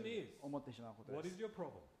というふう Question に is, 思ってしまうこと what で is す。 your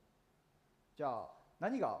problem? じゃあ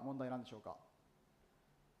何が問題なんでしょうか。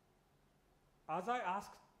 As I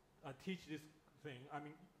teach this thing, I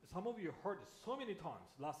mean, some of you heard it so many times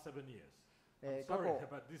last 7 years. I'm 過 sorry, 去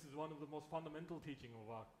but this is one of the most fundamental teaching of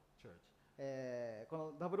our church. こ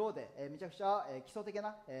の WO で、めちゃくちゃ、基礎的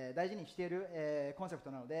な、大事にしている、コンセプ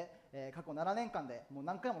トなので、過去7年間でもう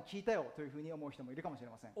何回も聞いたよというふうに思う人もいるかもしれ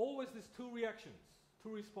ません。 Always these two reactions,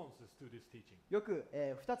 two responses to this teaching. よく、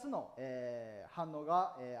2つの、反応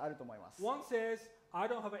が、あると思います。 One says, I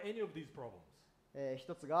don't have any of these problems.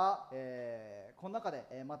 一つが、この中で、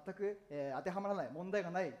全く、当てはまらない問題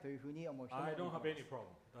がないというふうに思う人もい I ると don't 思 have いま any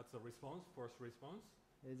problem. That's the response, first response.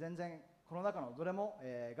 す。全然この中のどれも、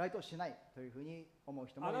該当しないというふうに思う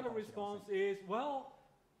人もいるか Another もしれま response せん。 is, well,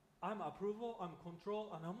 I'm approval, I'm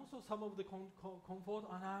control, and I'm also some of the comfort,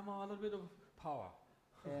 and I'm a little bit of power.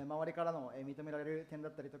 周りからの、認められる点だ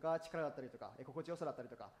ったりとか力だったりとか、心地よさだったり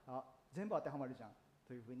とか、全部当てはまるじゃん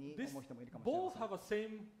というふうに This 思う人もいるかもしれま both せん。 have a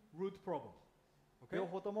same root problem. Okay? 両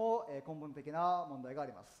方とも、根本的な問題があ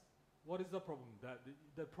ります。 What is the problem?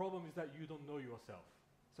 The problem is that you don't know yourself.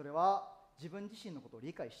 それは自分自身のことを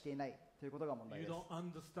理解していないということが問題 You です。 don't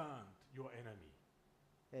understand your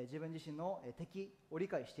enemy. 自分自身の、敵を理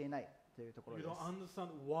解していないというところ You で don't す。 understand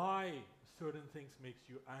why certain things makes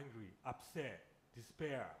you angry, upset,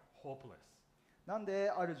 despair, hopeless. なんで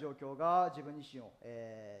ある状況が自分自身を、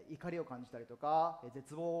怒りを感じたりとか、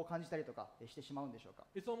絶望を感じたりとかしてしまうんでしょうか。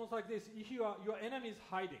 It's almost like this. If your enemy is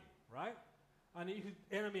hiding, right? And if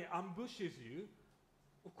enemy ambushes you,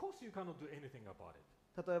 of course you cannot do anything about it.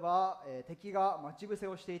 例えば、敵が待ち伏せ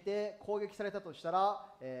をしていて攻撃されたとした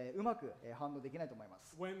ら、うまく、反応できないと思いま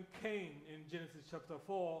す。 When Cain in Genesis chapter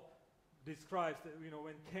 4 describes that,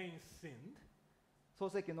 when Cain sinned, 創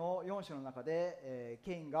世記の4章の中で、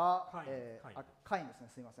ケインが、カインですね、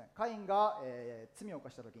すみません。カインが、罪を犯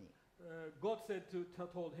したときに、God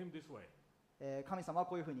told him this way. 神様は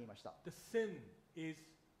こういうふうに言いました。 The sin is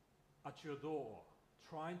at your door,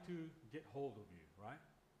 trying to get hold of you, right?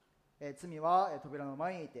 罪は、扉の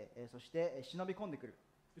前にいて、そして、忍び込んでくる。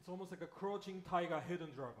 It's almost like a crouching tiger,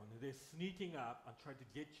 hidden dragon. They're sneaking up and trying to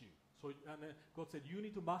get you. And God said, you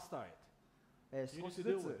need to master it. 少し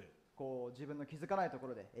ずつこう自分の気づかないとこ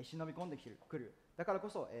ろで、忍び込んでくる。だからこ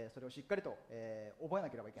そ、それをしっかりと、覚えな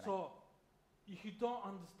ければいけない。 So, if you don't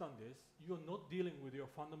understand this, you're not dealing with your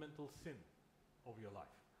fundamental sin of your life.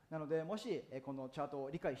 なので、もし、このチャートを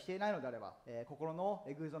理解していないのであれば、心の、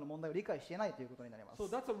偶像の問題を理解していないということになります。 So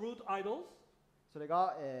that's a root idols. それ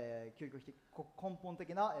が、究極的根本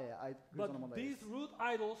的な、偶像の問 But 題で these す。 root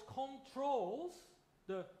idols controls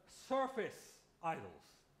the surface idols.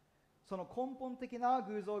 その根本的な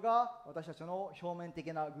偶像が私たちの表面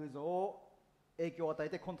的な偶像を影響を与え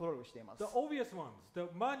てコントロールしています。 The obvious ones, the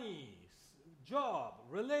money, job,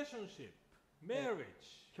 relationship, marriage.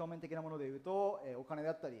 表面的なものでいうと、お金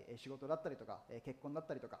だったり、仕事だったりとか、結婚だっ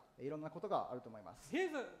たりとか、いろんなことがあると思います。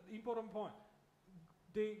 Here's an important point.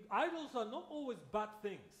 The idols are not always bad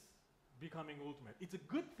things becoming ultimate. It's a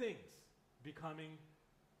good things becoming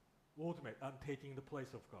ultimate and taking the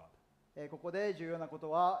place of God. ここで重要なこと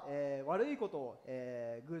は、悪いことを、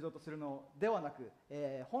偶像とするのではなく、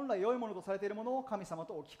本来良いものとされているものを神様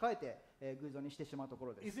と置き換えて、偶像にしてしまうとこ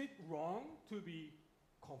ろです。 Is it wrong to be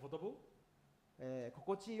comfortable?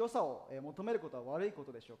 心地よさを、求めることは悪いこ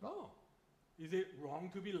とでしょうか。 No. Is it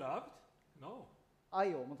wrong to be loved? No.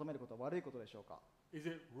 愛を求めることは悪いことでしょうか。 Is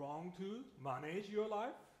it wrong to manage your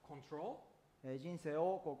life? Control? 人生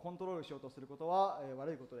をこうコントロールしようとすることは、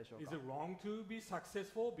悪いことでしょう Is か。 it wrong to be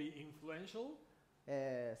successful, be influential?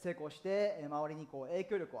 成功して、周りにこう影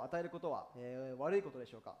響力を与えることは、悪いことで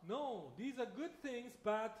しょうか。 No, these are good things,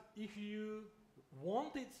 but if you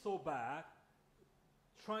want it so bad,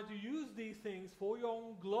 try to use these things for your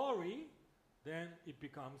own glory, then it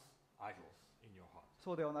becomes idols in your heart.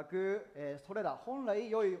 そうではなく、それら本来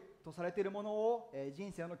良いとされているものを、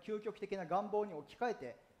人生の究極的な願望に置き換え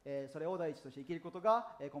て、それを第一として生きること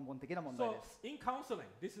が、根本的な問題 So です。 in counseling,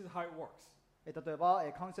 this is how it works. 例えば、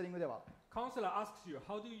カウンセリングでは、 Counselor asks you,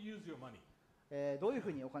 how do you use your money? どういうふ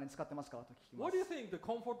うにお金使ってますかと聞きま What do you す。 think the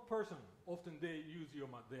comfort person, often they use their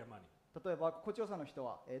money? 例えば、心地よさの人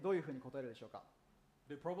は、どういうふうに答えるでしょうか。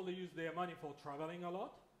 They probably use their money for traveling a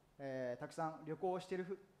lot, たくさん旅行をしてい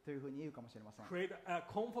るというふうに言うかもしれません。 create a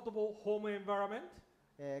comfortable home environment.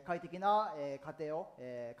 快適な、家庭を、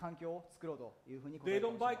環境を作ろうというふうに答え They るか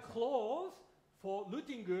don't もしれ buy ません。 clothes for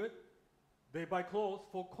looking good, they buy clothes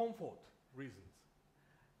for comfort reasons.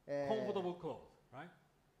 えー Comfortable clothes, right?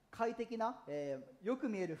 快適な、よく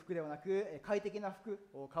見える服ではなく、快適な服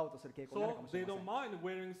を買おうとする傾向にあるか So もしれ they ませ don't ん。 mind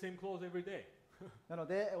wearing the same clothes every day. なの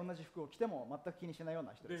で、同じ服を着ても全く気にしないよう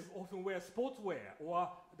な人で They す。 often wear sportswear or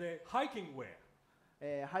the hiking wear.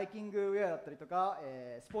 ハイキングウェアだったりとか、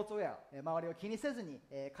スポーツウェア、周りを気にせずに、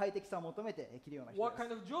快適さを求めて着るような人 What で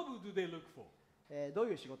kind of job do they look for? す。どう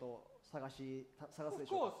いう仕事を探す Of で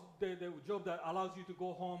しょう course, the job that allows you to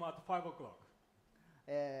go home at 5 o'clock. か。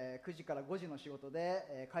9時から5時の仕事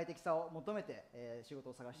で、快適さを求めて、仕事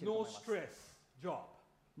を探していると No 思います。 stress job.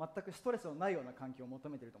 全くストレスのないような環境を求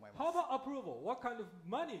めていると思い How ます。 about approval? What kind of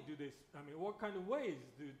money do they, what kind of ways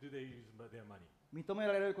do they use their money? 認め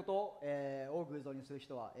られること、を偶像にする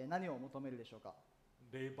人は、何を求めるでしょうか。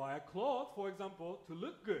 They buy a cloth, for example, to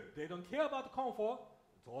look good. They don't care about comfort.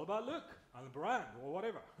 It's all about look and brand or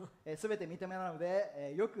whatever. すべて認めなの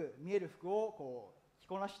で、よく見える服をこう着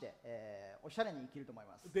こなして、おしゃれに生きると思い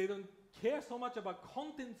ます。 They don't care so much about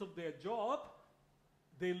contents of their job.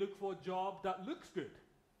 They look for a job that looks good.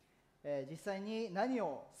 実際に何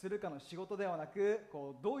をするかの仕事ではなく、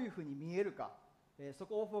こうどういうふうに見えるか、そ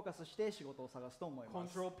こをフォーカスして仕事を探すと思いま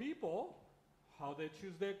す。 Control people, how they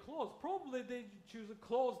choose their clothes. Probably they choose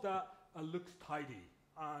clothes that looks tidy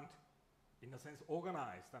and, in a sense,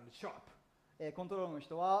 organized and sharp. コントロールの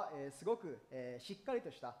人は、すごく、しっかり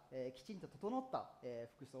とした、きちんと整った、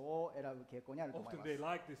服装を選ぶ傾向にあると思い Often ま they す。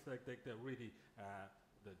 like this, like the really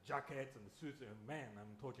the jackets and the suits. And men,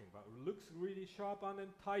 I'm talking about, looks really sharp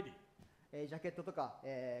and tidy. ジャケットとか、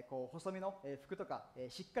こう細身の、服とか、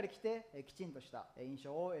しっかり着て、きちんとした、印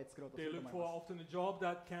象を、作ろうとす They ると look 思います。 for often a job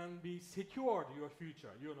that can be secured your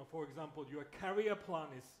future. You know, for example, your career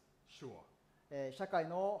plan is sure. 社会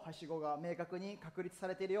のはしごが明確に確立さ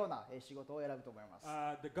れているような、仕事を選ぶと思います。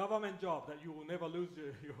 The government job that you will never lose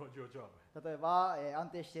your job. 例えば、安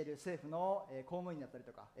定している政府の、公務員だったり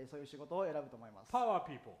とか、そういう仕事を選ぶと思います。 Power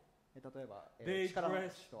people. 例えば、They 力の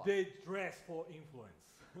dress, 人は、they dress for influence.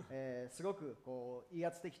 すごくこう威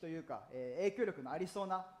圧的というか、影響力のありそう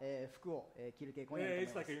な、服を、着る傾向にあ Yeah, る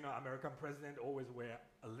it's と思い like, ます。 American president always wear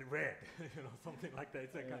a red, something like that.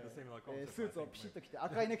 It's a kind of similar スー concept. ツを I ピシッ think. と着て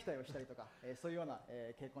赤いネクタイをしたりとか、そういうような、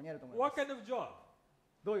傾向にあると思いま What す。 kind of job?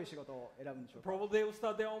 どういう仕事を選ぶんでしょうか。 Probably they will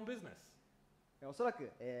start their own business. おそらく、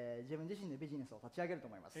自分自身でビジネスを立ち上げると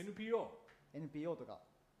思います。 NPO. NPO とか、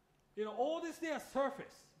You know, all this they are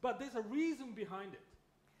surface, but there's a reason behind it.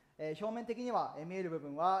 表面的には、見える部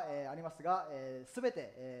分は、ありますが、すべ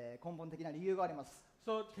て、根本的な理由があります。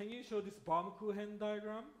 So can you show this Baumkuchen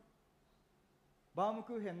diagram? バーム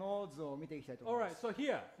クーヘンの図を見ていきたいと思 All いま right, す。 so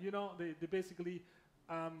here, you know, they basically,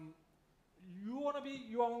 you want to be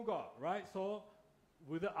your own God, right? So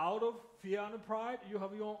out of fear and pride, you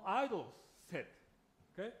have your own idols set.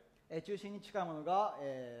 Okay? 中心に近いものが、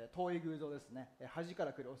遠い偶像ですね。恥か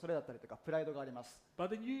ら来る恐れだったりとか、プライドがあります。 But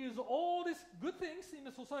then you use all these good things in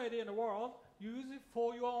the society and the world, you use it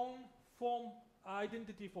for your own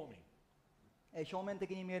identity forming. 表面的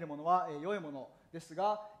に見えるものは、良いものです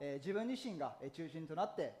が、自分自身が、中心とな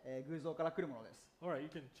って、偶像から来るものです。 All right, you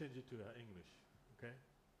can change it to English. Okay?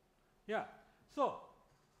 Yeah. So,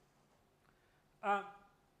 how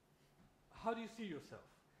do you see yourself?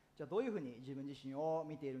 じゃあどういうふうに自分自身を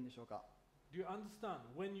見ているんでしょうか。 Do you understand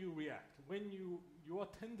when you react, when your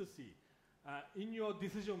tendency in your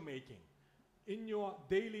decision making, in your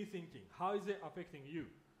daily thinking, how is it affecting you?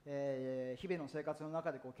 日々の生活の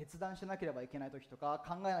中でこう決断しなければいけないときとか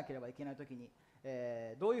考えなければいけないときに、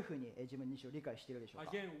どういうふうに自分自身を理解しているでしょう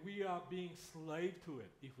か。 Again, we are being slave to it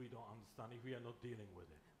if we don't understand, if we are not dealing with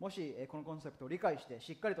it. もし、このコンセプトを理解して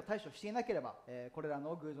しっかりと対処していなければ、これら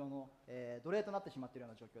の偶像の、奴隷となってしまっている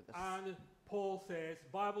ような状況です。 And Paul says,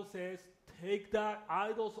 Bible says, take that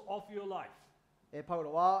idols off your life. パウ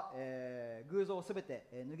ロは、偶像をすべ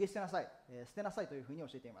て、脱ぎ捨てなさい、捨てなさいというふうに教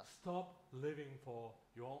えています。Stop living for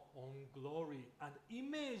your own glory and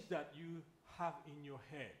image that you have in your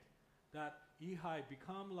head. That if I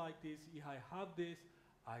become like this, if I have this,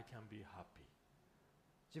 I can be happy.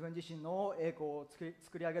 自分自身の栄光を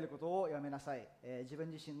作り上げることをやめなさい。自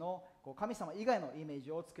分自身の神様以外のイメー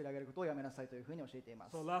ジを作り上げることをやめなさいというふうに教えていま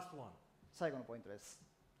す。 So last one. 最後のポイントです。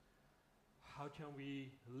How can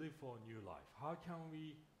we live for a new life? How can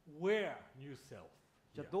we wear new self?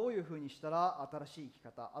 じゃあどういうふうにしたら新しい生き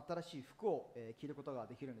方、新しい服を着ることが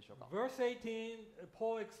できるんでしょうか。 Verse 18,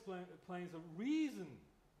 Paul explains the reason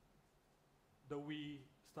that we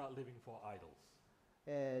start living for idols.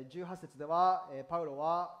 18節では、パウロ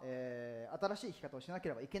は、新しい生き方をしなけ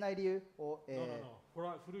ればいけない理由を、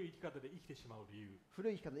古い生き方で生きてしまう理由。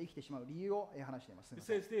古い生き方で生きてしまう理由を、話しています。 It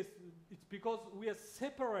says this, it's because we are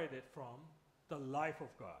separated from the life of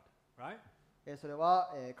God, right? それは、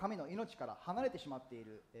神の命から離れてしまってい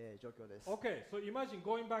る、状況です。 Okay, so imagine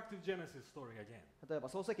going back to Genesis story again, 例えば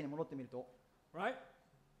創世記に戻ってみると、 right?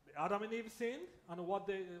 Adam and Eve sinned, and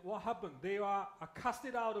what happened? They were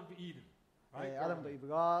casted out of Eden, right? アダムとイブ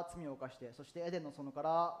が罪を犯して、そしてエデンの園か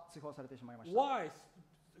ら追放されてしまいました。 Why?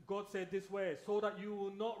 God said this way, so that you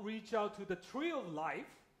will not reach out to the tree of life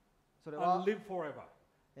それは and、live forever.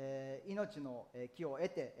 命の木を得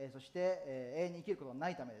て、そして、永遠に生きることがな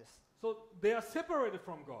いためです。 So they are separated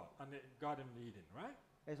from God and the Garden of Eden,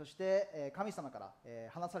 right? そして、神様から、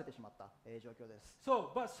離されてしまった、状況です。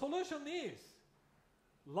 So, but solution is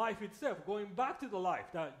life itself, going back to the life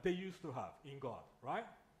that they used to have in God, right?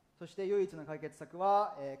 そして唯一の解決策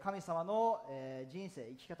は、神様の、人生、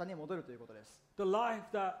生き方に戻るということです。 The life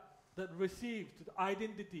that received the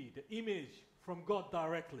identity, the image from God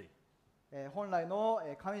directly. 本来の、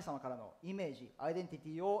神様からのイメージ、アイデンティテ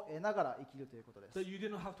ィを得ながら生きるということです。 That you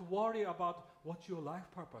didn't have to worry about what's your life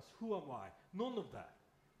purpose, who am I? None of that.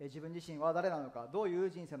 自分自身は誰なのか、どういう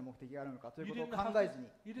人生の目的があるのかという You ことを didn't 考えずに、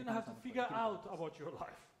 you didn't have to figure out about your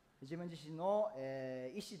life. 自分自身の、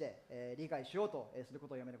意思で、理解しようと、するこ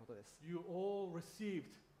とをやめることです。 You all received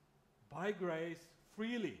by grace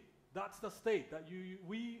freely. That's the state that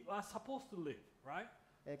we are supposed to live, right?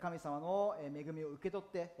 神様の恵みを受け取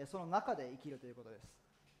って、その中で生きるということです。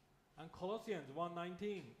 And Colossians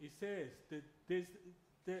 1:19, it says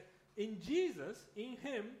that in Jesus, in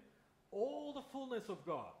Him, all the fullness of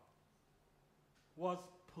God was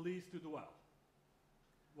pleased to dwell.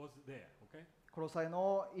 Was there, okay? コロサイ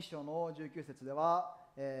の1章の19節では、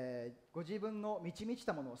ご自分の満ち満ち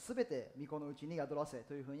たものをすべて御子のうちに宿らせ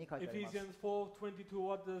というふうに書いてあります。 Ephesians 4:22,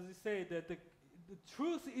 what does it say? That the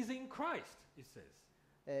truth is in Christ, it says.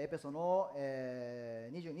 エペソの、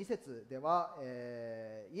22節では、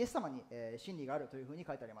イエス様に、真理があるというふうに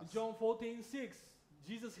書いてあります。 John 14:6,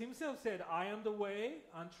 Jesus himself said, I am the way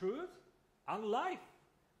and truth and life.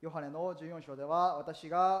 ヨハネの14章では、私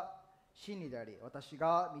が真理であり、私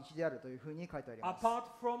が道であるというふうに書いてあります。 Apart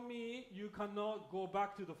from me, you cannot go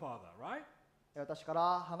back to the Father, right? 私か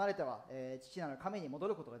ら離れては、父なる神に戻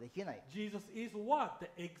ることができない。 Jesus is what?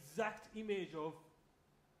 The exact image of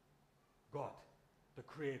God, the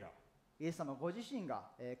Creator. イエス様ご自身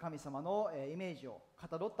が、神様の、イメージをか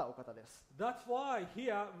たどったお方です。 That's why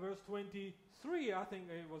here, verse 23, I think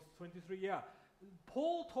it was 23, yeah.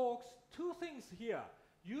 Paul talks two things here.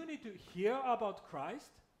 You need to hear about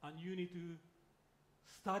Christ and you need to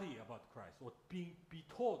study about Christ or be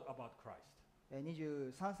taught about Christ.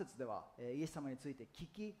 23節では、イエス様について聞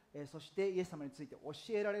き、そしてイエス様について教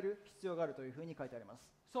えられる必要があるというふうに書いてあります。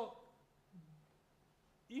 So,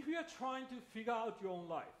 if you are trying to figure out your own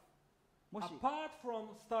life, もし apart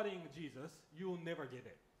from studying Jesus, you will never get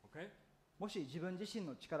it. Okay? もし自分自身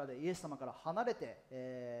の力でイエス様から離れ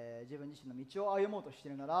て、自分自身の道を歩もうとして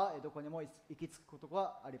いるなら、どこにも行き着くこと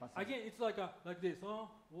がありません。 Again, it's like this. Oh,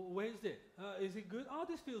 where is it? Is it good? Oh,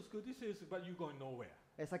 this feels good. This is, but you're going nowhere.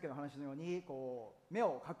 さっきの話のようにこう目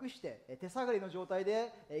を隠して手探りの状態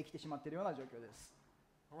で生きてしまっているような状況です。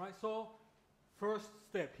 Alright, so first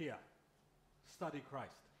step here, study Christ.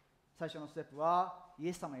 最初のステップはイ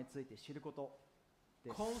エス様について知ること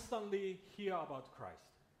です。 Constantly hear about Christ.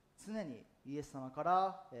 常にイエス様か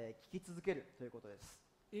ら聞き続けるということです。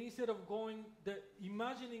 Instead of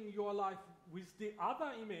imagining your life with the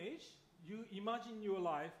other image, you imagine your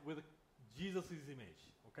life with Jesus'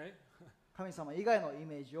 image. Okay? 神様以外のイ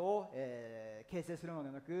メージを、形成するので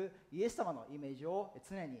はなく、イエス様のイメージを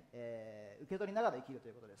常に、受け取りながら生きると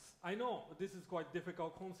いうことです。 I know this is quite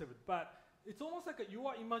difficult concept, but it's almost like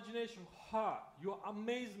your imagination, heart, your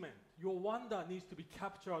amazement, your wonder needs to be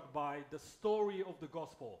captured by the story of the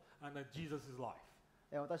gospel and Jesus' life.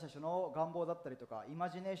 私たちの願望だったりとかイマ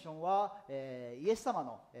ジネーションは、イエス様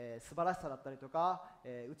の、素晴らしさだったりとか、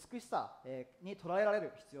美しさ、に捉えられ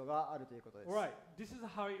る必要があるということです。 Alright, this is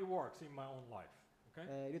how it works in my own life.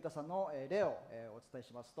 Okay? リュウタさんの、例を、お伝え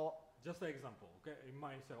しますと、Just an example. Okay, in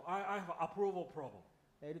myself, I have an approval problem.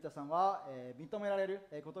 リュウタさんは、認められる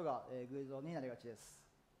ことが、偶像になりがちです。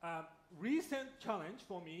Recent challenge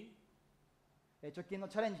for me 直近の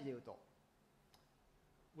チャレンジでいうと、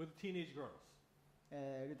 with teenage girls, リ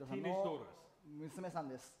ュウタさん teenage の daughters. 娘さん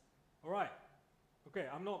です。 Alright. Okay,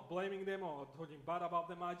 I'm not blaming them or talking bad about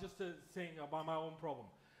them. I'm just saying about my own problem.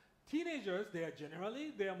 Teenagers, they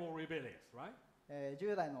are more rebellious, right?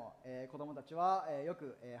 10代の、子供たちは、よ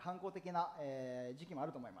く、反抗的な、時期もあ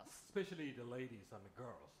ると思います。 Especially the ladies and the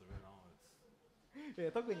girls, you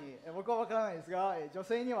know. 特に、僕は分からないですが、女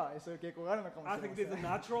性には、そういう傾向があるのかもし I れま think せ there's a ん。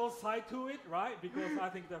 natural side to it, right? Because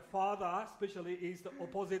I think the father, especially, is the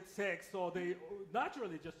opposite sex, so they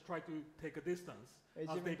naturally just try to take a distance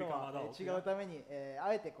自 as 分 they と become は、 adults. 違うために、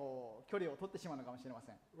あえてこう距離を取ってしまうのかもしれま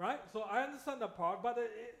せん。 Right? So I understand that part, but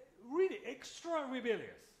really extra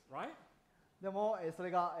rebellious, right? でも、そ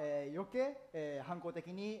れが、余計、反抗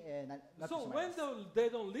的に、なってし So まい when ます。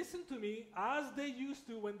 they don't listen to me as they used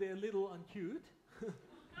to when they're little and cute,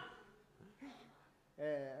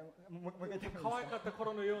 もう一回言ってもいいです可愛かか。った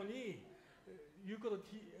頃のように言うこと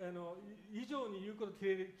以上に言うこと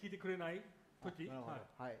聞いてくれない時、なるほどはい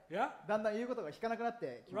はい。 Yeah? だんだん言うことが引かなくなっ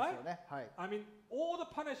てきますよね。はい。 I mean, all the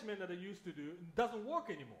punishment that I used to do doesn't work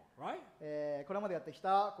anymore, right? これまでやってき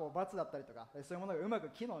たこう罰だったりとか、そういうものがうまく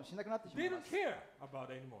機能しなくなってしま They いま don't す。 care about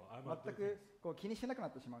anymore. About 全 those く things, こう気にしなくな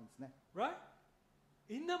ってしまうんですね。 right?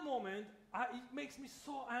 In that moment, it makes me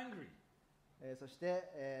so angry. そし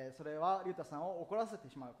て、それはリュウタさんを怒らせて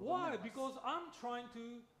しまうことにな Why? ります。 Because I'm trying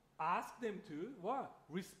to ask them to what?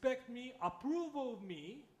 Respect me, approve of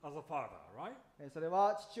me as a father, right? それ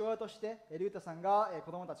は父親としてリュウタさんが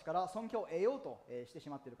子供たちから尊敬を得ようとしてし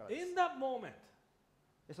まっているからで In that moment,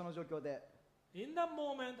 す。その状況で、in that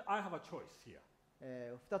moment, I have a choice here.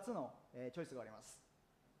 2つのチョイスがあります。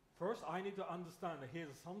 First, I need to understand that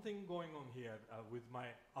here's something going on here with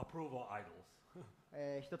my approval idols.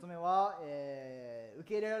 1つ目は、受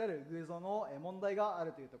け入れられる偶像の問題があ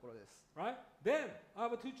るというところです。 Right? Then I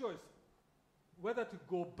have two choices. Whether to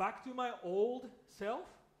go back to my old self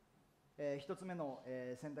 1つ目の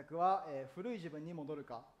選択は古い自分に戻る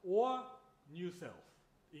か、 or new self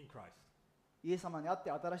in Christ. イエス様にあっ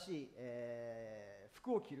て新しい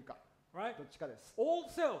服を着るか、 Right? どっちかです。 Old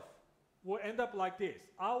self will end up like this.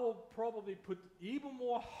 I will probably put even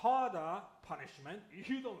more harder punishment. If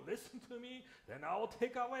you don't listen to me, then I will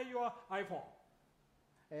take away your iPhone.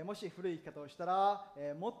 もし古い生き方をしたら、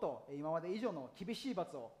もっと今まで以上の厳しい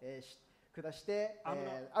罰を、下して、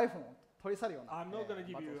iPhone を取り去るような、 I'm not going to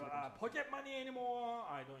give 罰を you するかもしれません。 pocket money anymore.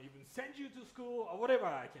 I don't even send you to school or whatever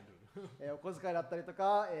I can do. お小遣いだったりと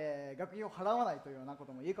か、学費を払わないというようなこ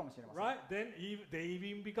ともいいかもしれません。 Right? Then they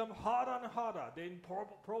even become harder and harder. Then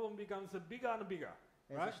problem becomes bigger and bigger.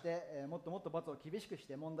 そして、もっともっと罰を厳しくし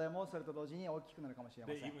て問題もそれと同時に大きくなるかもしれ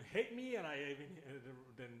ま They せん。 even hate me and I even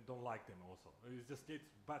then don't like them also. It's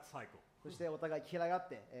bad cycle. そしてお互い嫌いがっ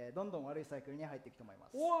て、どんどん悪いサイクルに入っていくと思いま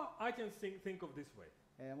す。 Or I can think of this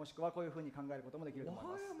way. もしくはこういうふうに考えることもできると Why 思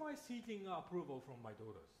います。 am I seeking approval from my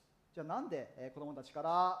daughters? じゃあなんで、子供たちか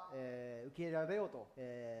ら、受け入れられようと、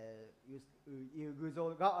いう偶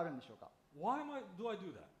像があるんでしょうか。 Why do I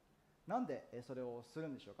do that? なんで、それをする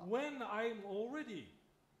んでしょうか。 When I'm already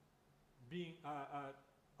being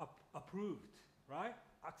approved, right?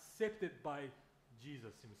 Accepted by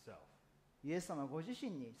Jesus himself. イエス様ご自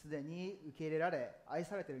身にすでに受け入れられ愛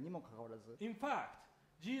されているにもかかわらず、 In fact,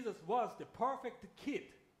 Jesus was the perfect kid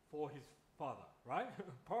for his father, right?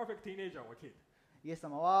 Perfect teenager or kid. イエス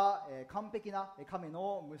様は、完璧な神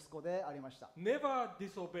の息子でありました。 Never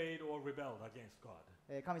disobeyed or rebelled against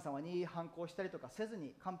God. 神様に反抗したりとかせず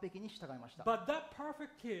に完璧に従いました。 But that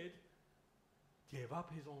perfect kid gave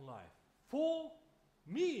up his own life for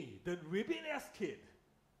me, the rebellious kid,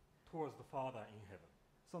 towards the Father in heaven.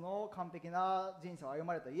 その完璧な人生を歩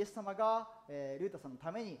まれたイエス様が、リュウタさんの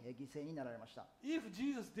ために犠牲になられました。 If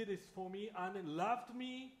Jesus did this for me and loved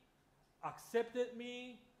me, accepted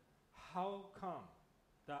me, how come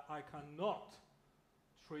that I cannot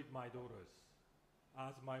treat my daughters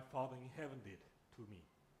as my Father in heaven did to me?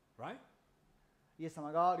 Right? イエス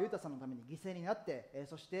様がリュウタさんのために犠牲になって、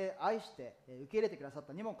そして愛して受け入れてくださっ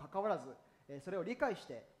たにもかかわらず、それを理解し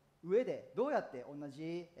て上でどうやって同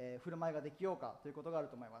じ振る舞いができようかということがある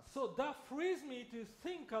と思います。 So that frees me to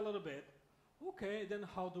think a little bit, okay, then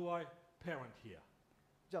how do I parent here?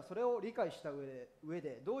 じゃあそれを理解した上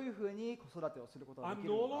でどういうふうに子育てをすることがで I'm き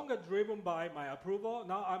る no のか。 longer driven by my approval.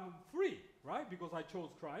 Now I'm free, right? Because I chose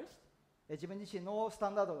Christ. 自分自身のスタ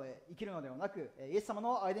ンダードで生きるのではなく、イエス様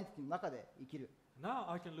のアイデンティティの中で生きる。 Now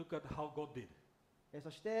I can look at how God did. そ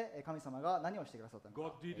して神様が何をしてくださったのか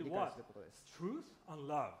God did 理解 what? することです。 Truth and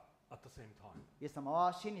love at the same time. イエス様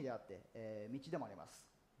は真理であって、道でもあります。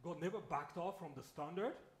 God never backed off from the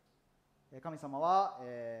standard, 神様は、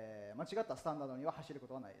間違ったスタンダードには走るこ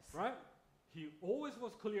とはないです。 right? He always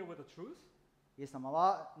was clear with the truth. イエス様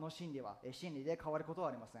はの真理は真理で変わることは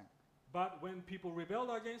ありません。 But when people rebelled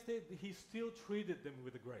against it, he still treated them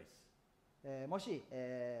with grace. もし、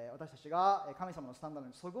私たちが神様のスタンダード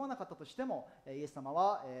にそぐわなかったとしても、イエス様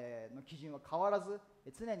は、の基準は変わらず、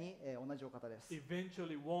常に、同じお方です。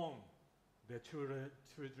 Eventually won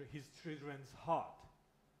his children's heart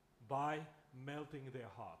by melting their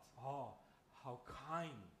hearts. Oh, how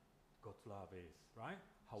kind God's love is, right?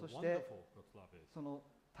 How そして wonderful God's love is. その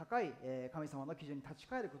高い、神様の基準に立ち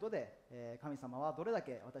返ることで、神様はどれだ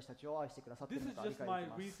け私たちを愛してくださってい This る is のか理 just 解 my でき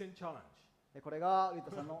ます。 recent challenge. これがユー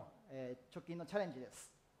タさんの、直近のチャレンジで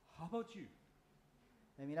す。 How about you?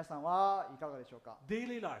 皆さんはいかがでしょうか。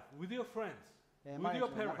 Daily life, with your friends, with 毎日 your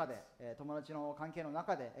の中 parents, で、友達の関係の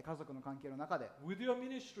中で、家族の関係の中で、 with your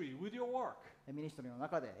ministry, with your work. ミニストリーの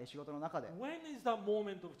中で、仕事の中で、 When is that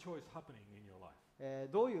moment of choice happening in your life?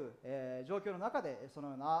 どういう、状況の中でその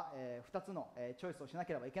ような、2つの、チョイスをしな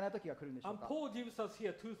ければいけない時が来るんでしょう And か。 Paul gives us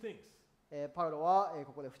here two things. パウロは、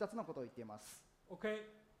ここで2つのことを言っています。 Okay?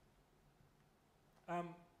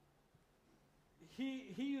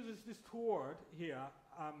 He uses this two word here,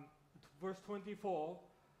 verse 24,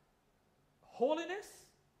 holiness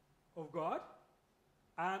of God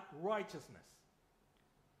and righteousness.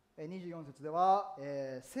 24節では、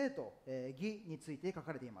生と、義について書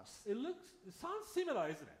かれています。It sounds similar,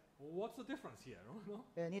 isn't it? What's the difference here?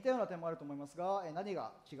 No? 似たような点もあると思いますが、何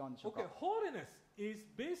が違うんでしょう Okay, か。 holiness is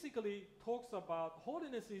basically talks about,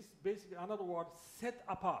 holiness is basically another word, set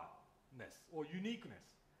apartness or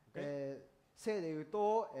uniqueness. Okay? 生でいう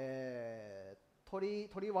と、取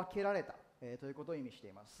り分けられた、ということを意味して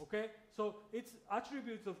います。 Okay, so it's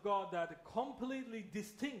attributes of God that are completely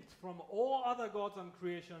distinct from all other gods and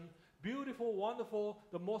creation, beautiful, wonderful,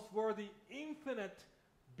 the most worthy, infinite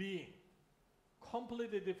being,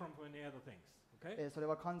 completely different from any other things. Okay, それ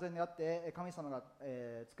は完全であって、神様が、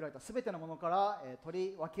作られたすべてのものから、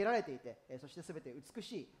取り分けられていて、そしてすべて美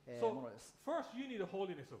しい、もの so です。 first you need the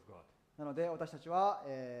holiness of God. なので私たちは、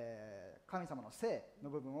神様の聖の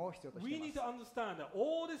部分を必要として We いま need す to。understand that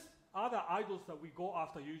all these other idols that we go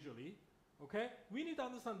after usually, okay, we need to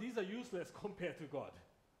understand these are useless compared to God.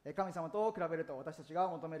 神様と比べると私たちが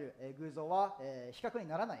求める、偶像は、比較に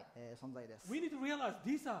ならない、存在です。 We need to realize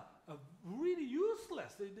these are really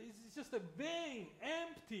useless. It's just a vain,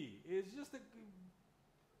 empty. It's just a,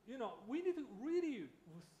 we need to really,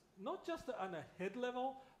 not just on a head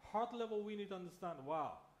level, heart level, we need to understand,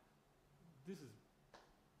 wow, this is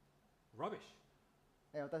rubbish.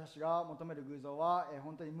 私たちが求める偶像は、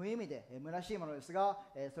本当に無意味で、虚しいものですが、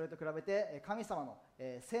それと比べて、神様の、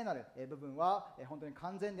聖なる、部分は、本当に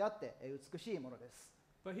完全であって、美しいものです。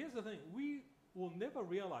 But here's the thing, we will never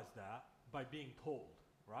realize that by being told,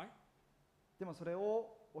 right? でもそれ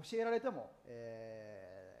を教えられても、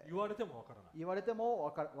言われてもわからない。言われても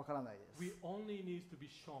わからないです。 We only need to be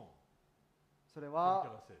shown. それ Nicola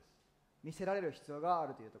は says. 見せられる必要があ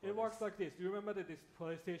るというとこ It ろで works す。 like this. Do you remember this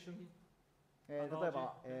PlayStation? 例え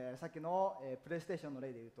ば、さっきの、プレイステーションの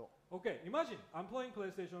例で言うと、 Okay, imagine I'm playing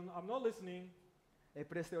PlayStation, I'm not listening,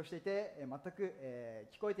 プレステをしていて、全く、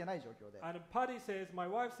聞こえてない状況で、 and Patty says, my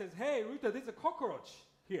wife says, hey, Rita, there's a cockroach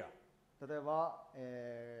here. 例えば、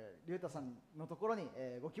リュウタさんのところに、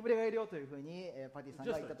ゴキブリがいるよというふうに、パティさん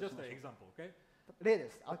が言ったと Just しま an しょ example, okay? う。例で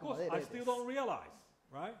す。あ Of くま course, で例 I です。 still don't realize,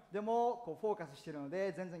 right? でもこうフォーカスしているの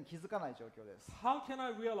で全然気づかない状況です。 How can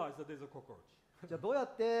I realize that there's a cockroach? じゃあどうや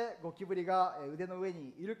ってゴキブリが腕の上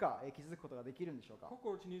にいるか気づくことができるんでしょうか。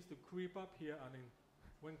 Cockroach needs to creep up here, and then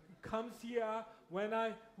when it comes here, when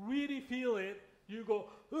I really feel it, you go,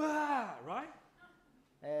 ah, right?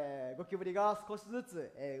 ゴキブリが少しず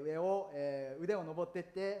つ、腕を登っていっ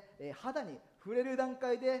て、肌に触れる段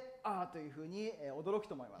階であーというふうに、驚く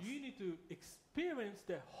と思います。 You need to experience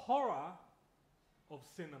the horror of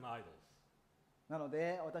sin and idols. なの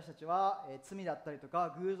で私たちは、罪だったりと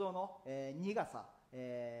か偶像の、苦さ、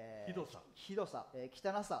ひどさ、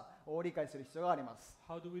汚さを理解する必要があります。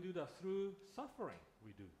 How do we do that? Through suffering,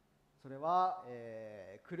 we do. それは、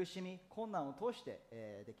苦しみ困難を通し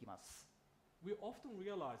て、できます。 We often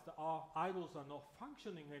realize that our idols are not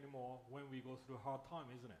functioning anymore when we go through a hard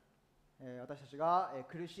time, isn't it? 私たちが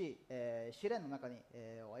苦しい試練の中に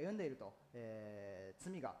歩んでいると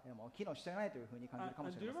罪がもう機能していないというふうに感じるかも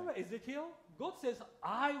And し do れ you ません。 remember Ezekiel? God says,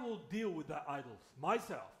 I will deal with the idols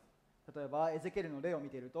myself. 例えばエゼキエルの例を見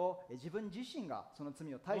ていると自分自身がその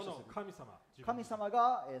罪を対処 No, す no, る、神様。神様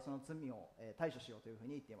がその罪を対処しようというふう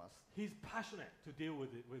に言っています。 He's passionate to deal with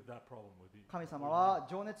that problem with you. 神様は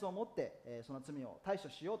情熱を持ってその罪を対処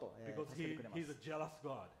しようと Because 助けてくれま he's す。 a jealous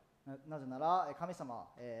God. なぜなら神様は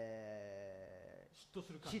嫉妬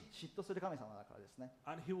する神。嫉妬する神様だからですね。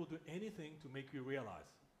 And he will do anything to make you realize.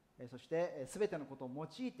 そして全てのことを用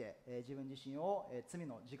いて自分自身を罪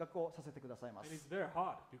の自覚をさせてくださいま And す。 it's very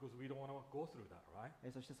hard because we don't want to go through that,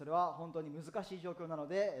 right? そしてそれは本当に難しい状況なの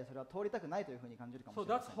でそれは通りたくないというふうに感じるかも So し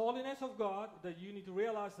れま that's せん。 holiness of God, that you need to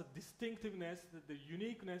realize the distinctiveness, the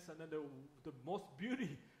uniqueness, and then the most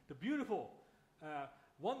the beautiful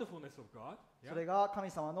wonderfulness of God. それが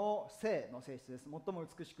神様の性の性質です。最も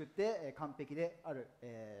美しくて完璧である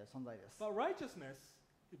存在です。 But righteousness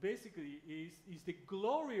basically is the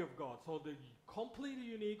glory of God. So the completely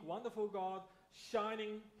unique, wonderful God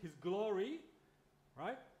shining His glory,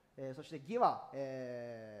 right? そして義は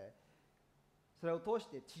それを通し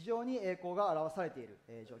て地上に栄光が表されている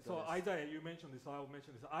状況です。 So Isaiah, you mentioned this, I'll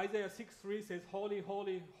mention this. Isaiah 6:3 says, Holy,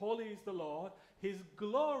 holy, holy is the Lord. His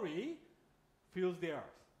glory fills the earth.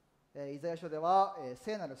 イザヤ書では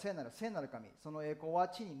聖なる聖なる聖なる神、その栄光は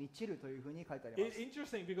地に満ちるというふうに書いてありま It's す。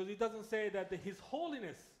 interesting because it doesn't say that His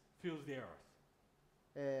holiness fills the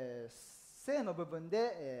earth. 聖の部分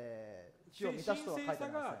で地を満たすとは書いてあ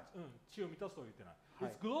りません。神聖さが、地を満たすとは言ってない。は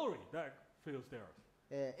い It's glory that fills the earth.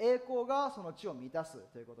 栄光がその地を満たす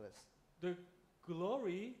ということです。 The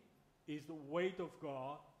glory is the weight of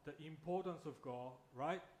God, the importance of God,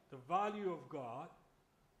 right? The value of God.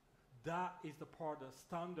 That is the part, the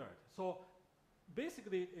standard. So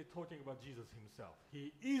basically, it's talking about Jesus himself.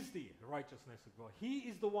 He is the righteousness of God. He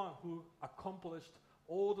is the one who accomplished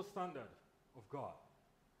all the standard of God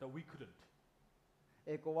that we couldn't.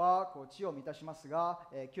 栄光はこう地を満たしますが、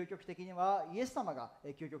究極的にはイエス様が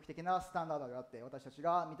究極的なスタンダードであって私たち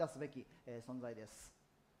が満たすべき存在です。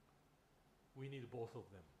 We need both of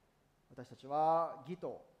them. 私たちは義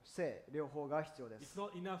と聖両方が必要で It's す。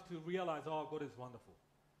 not enough to realize, oh, God is wonderful.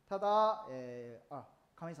 ただ、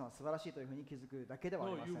神様は素晴らしいというふうに気づくだけではあ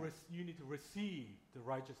り No, ません。 you need to receive the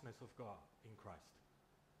righteousness of God in Christ.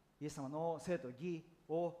 イエス様の聖と義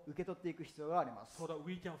を受け取っていく必要があります So。that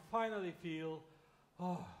we can finally feel,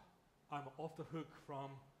 oh, I'm off the hook from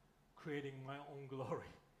creating my own glory.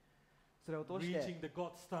 それを通し Reaching て the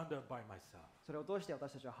God standard by myself. それを通して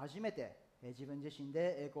私たちは初めて自分自身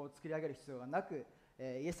で栄光を作り上げる必要がなく、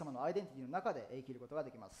イエス様のアイデンティティの中で生きることが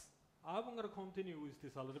できます。I'm going to continue with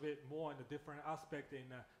this a little bit more in a different aspect in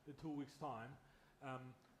the 2 weeks' time.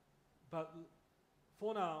 But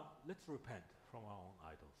for now, let's repent from our own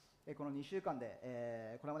idols. この2週間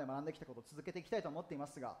で、これまで学んできたことを続けていきたいと思っていま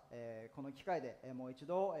すが、この機会で、もう一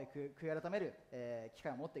度、悔い改める、機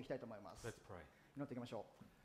会を持っていきたいと思います。 Let's pray. 祈っていきましょう。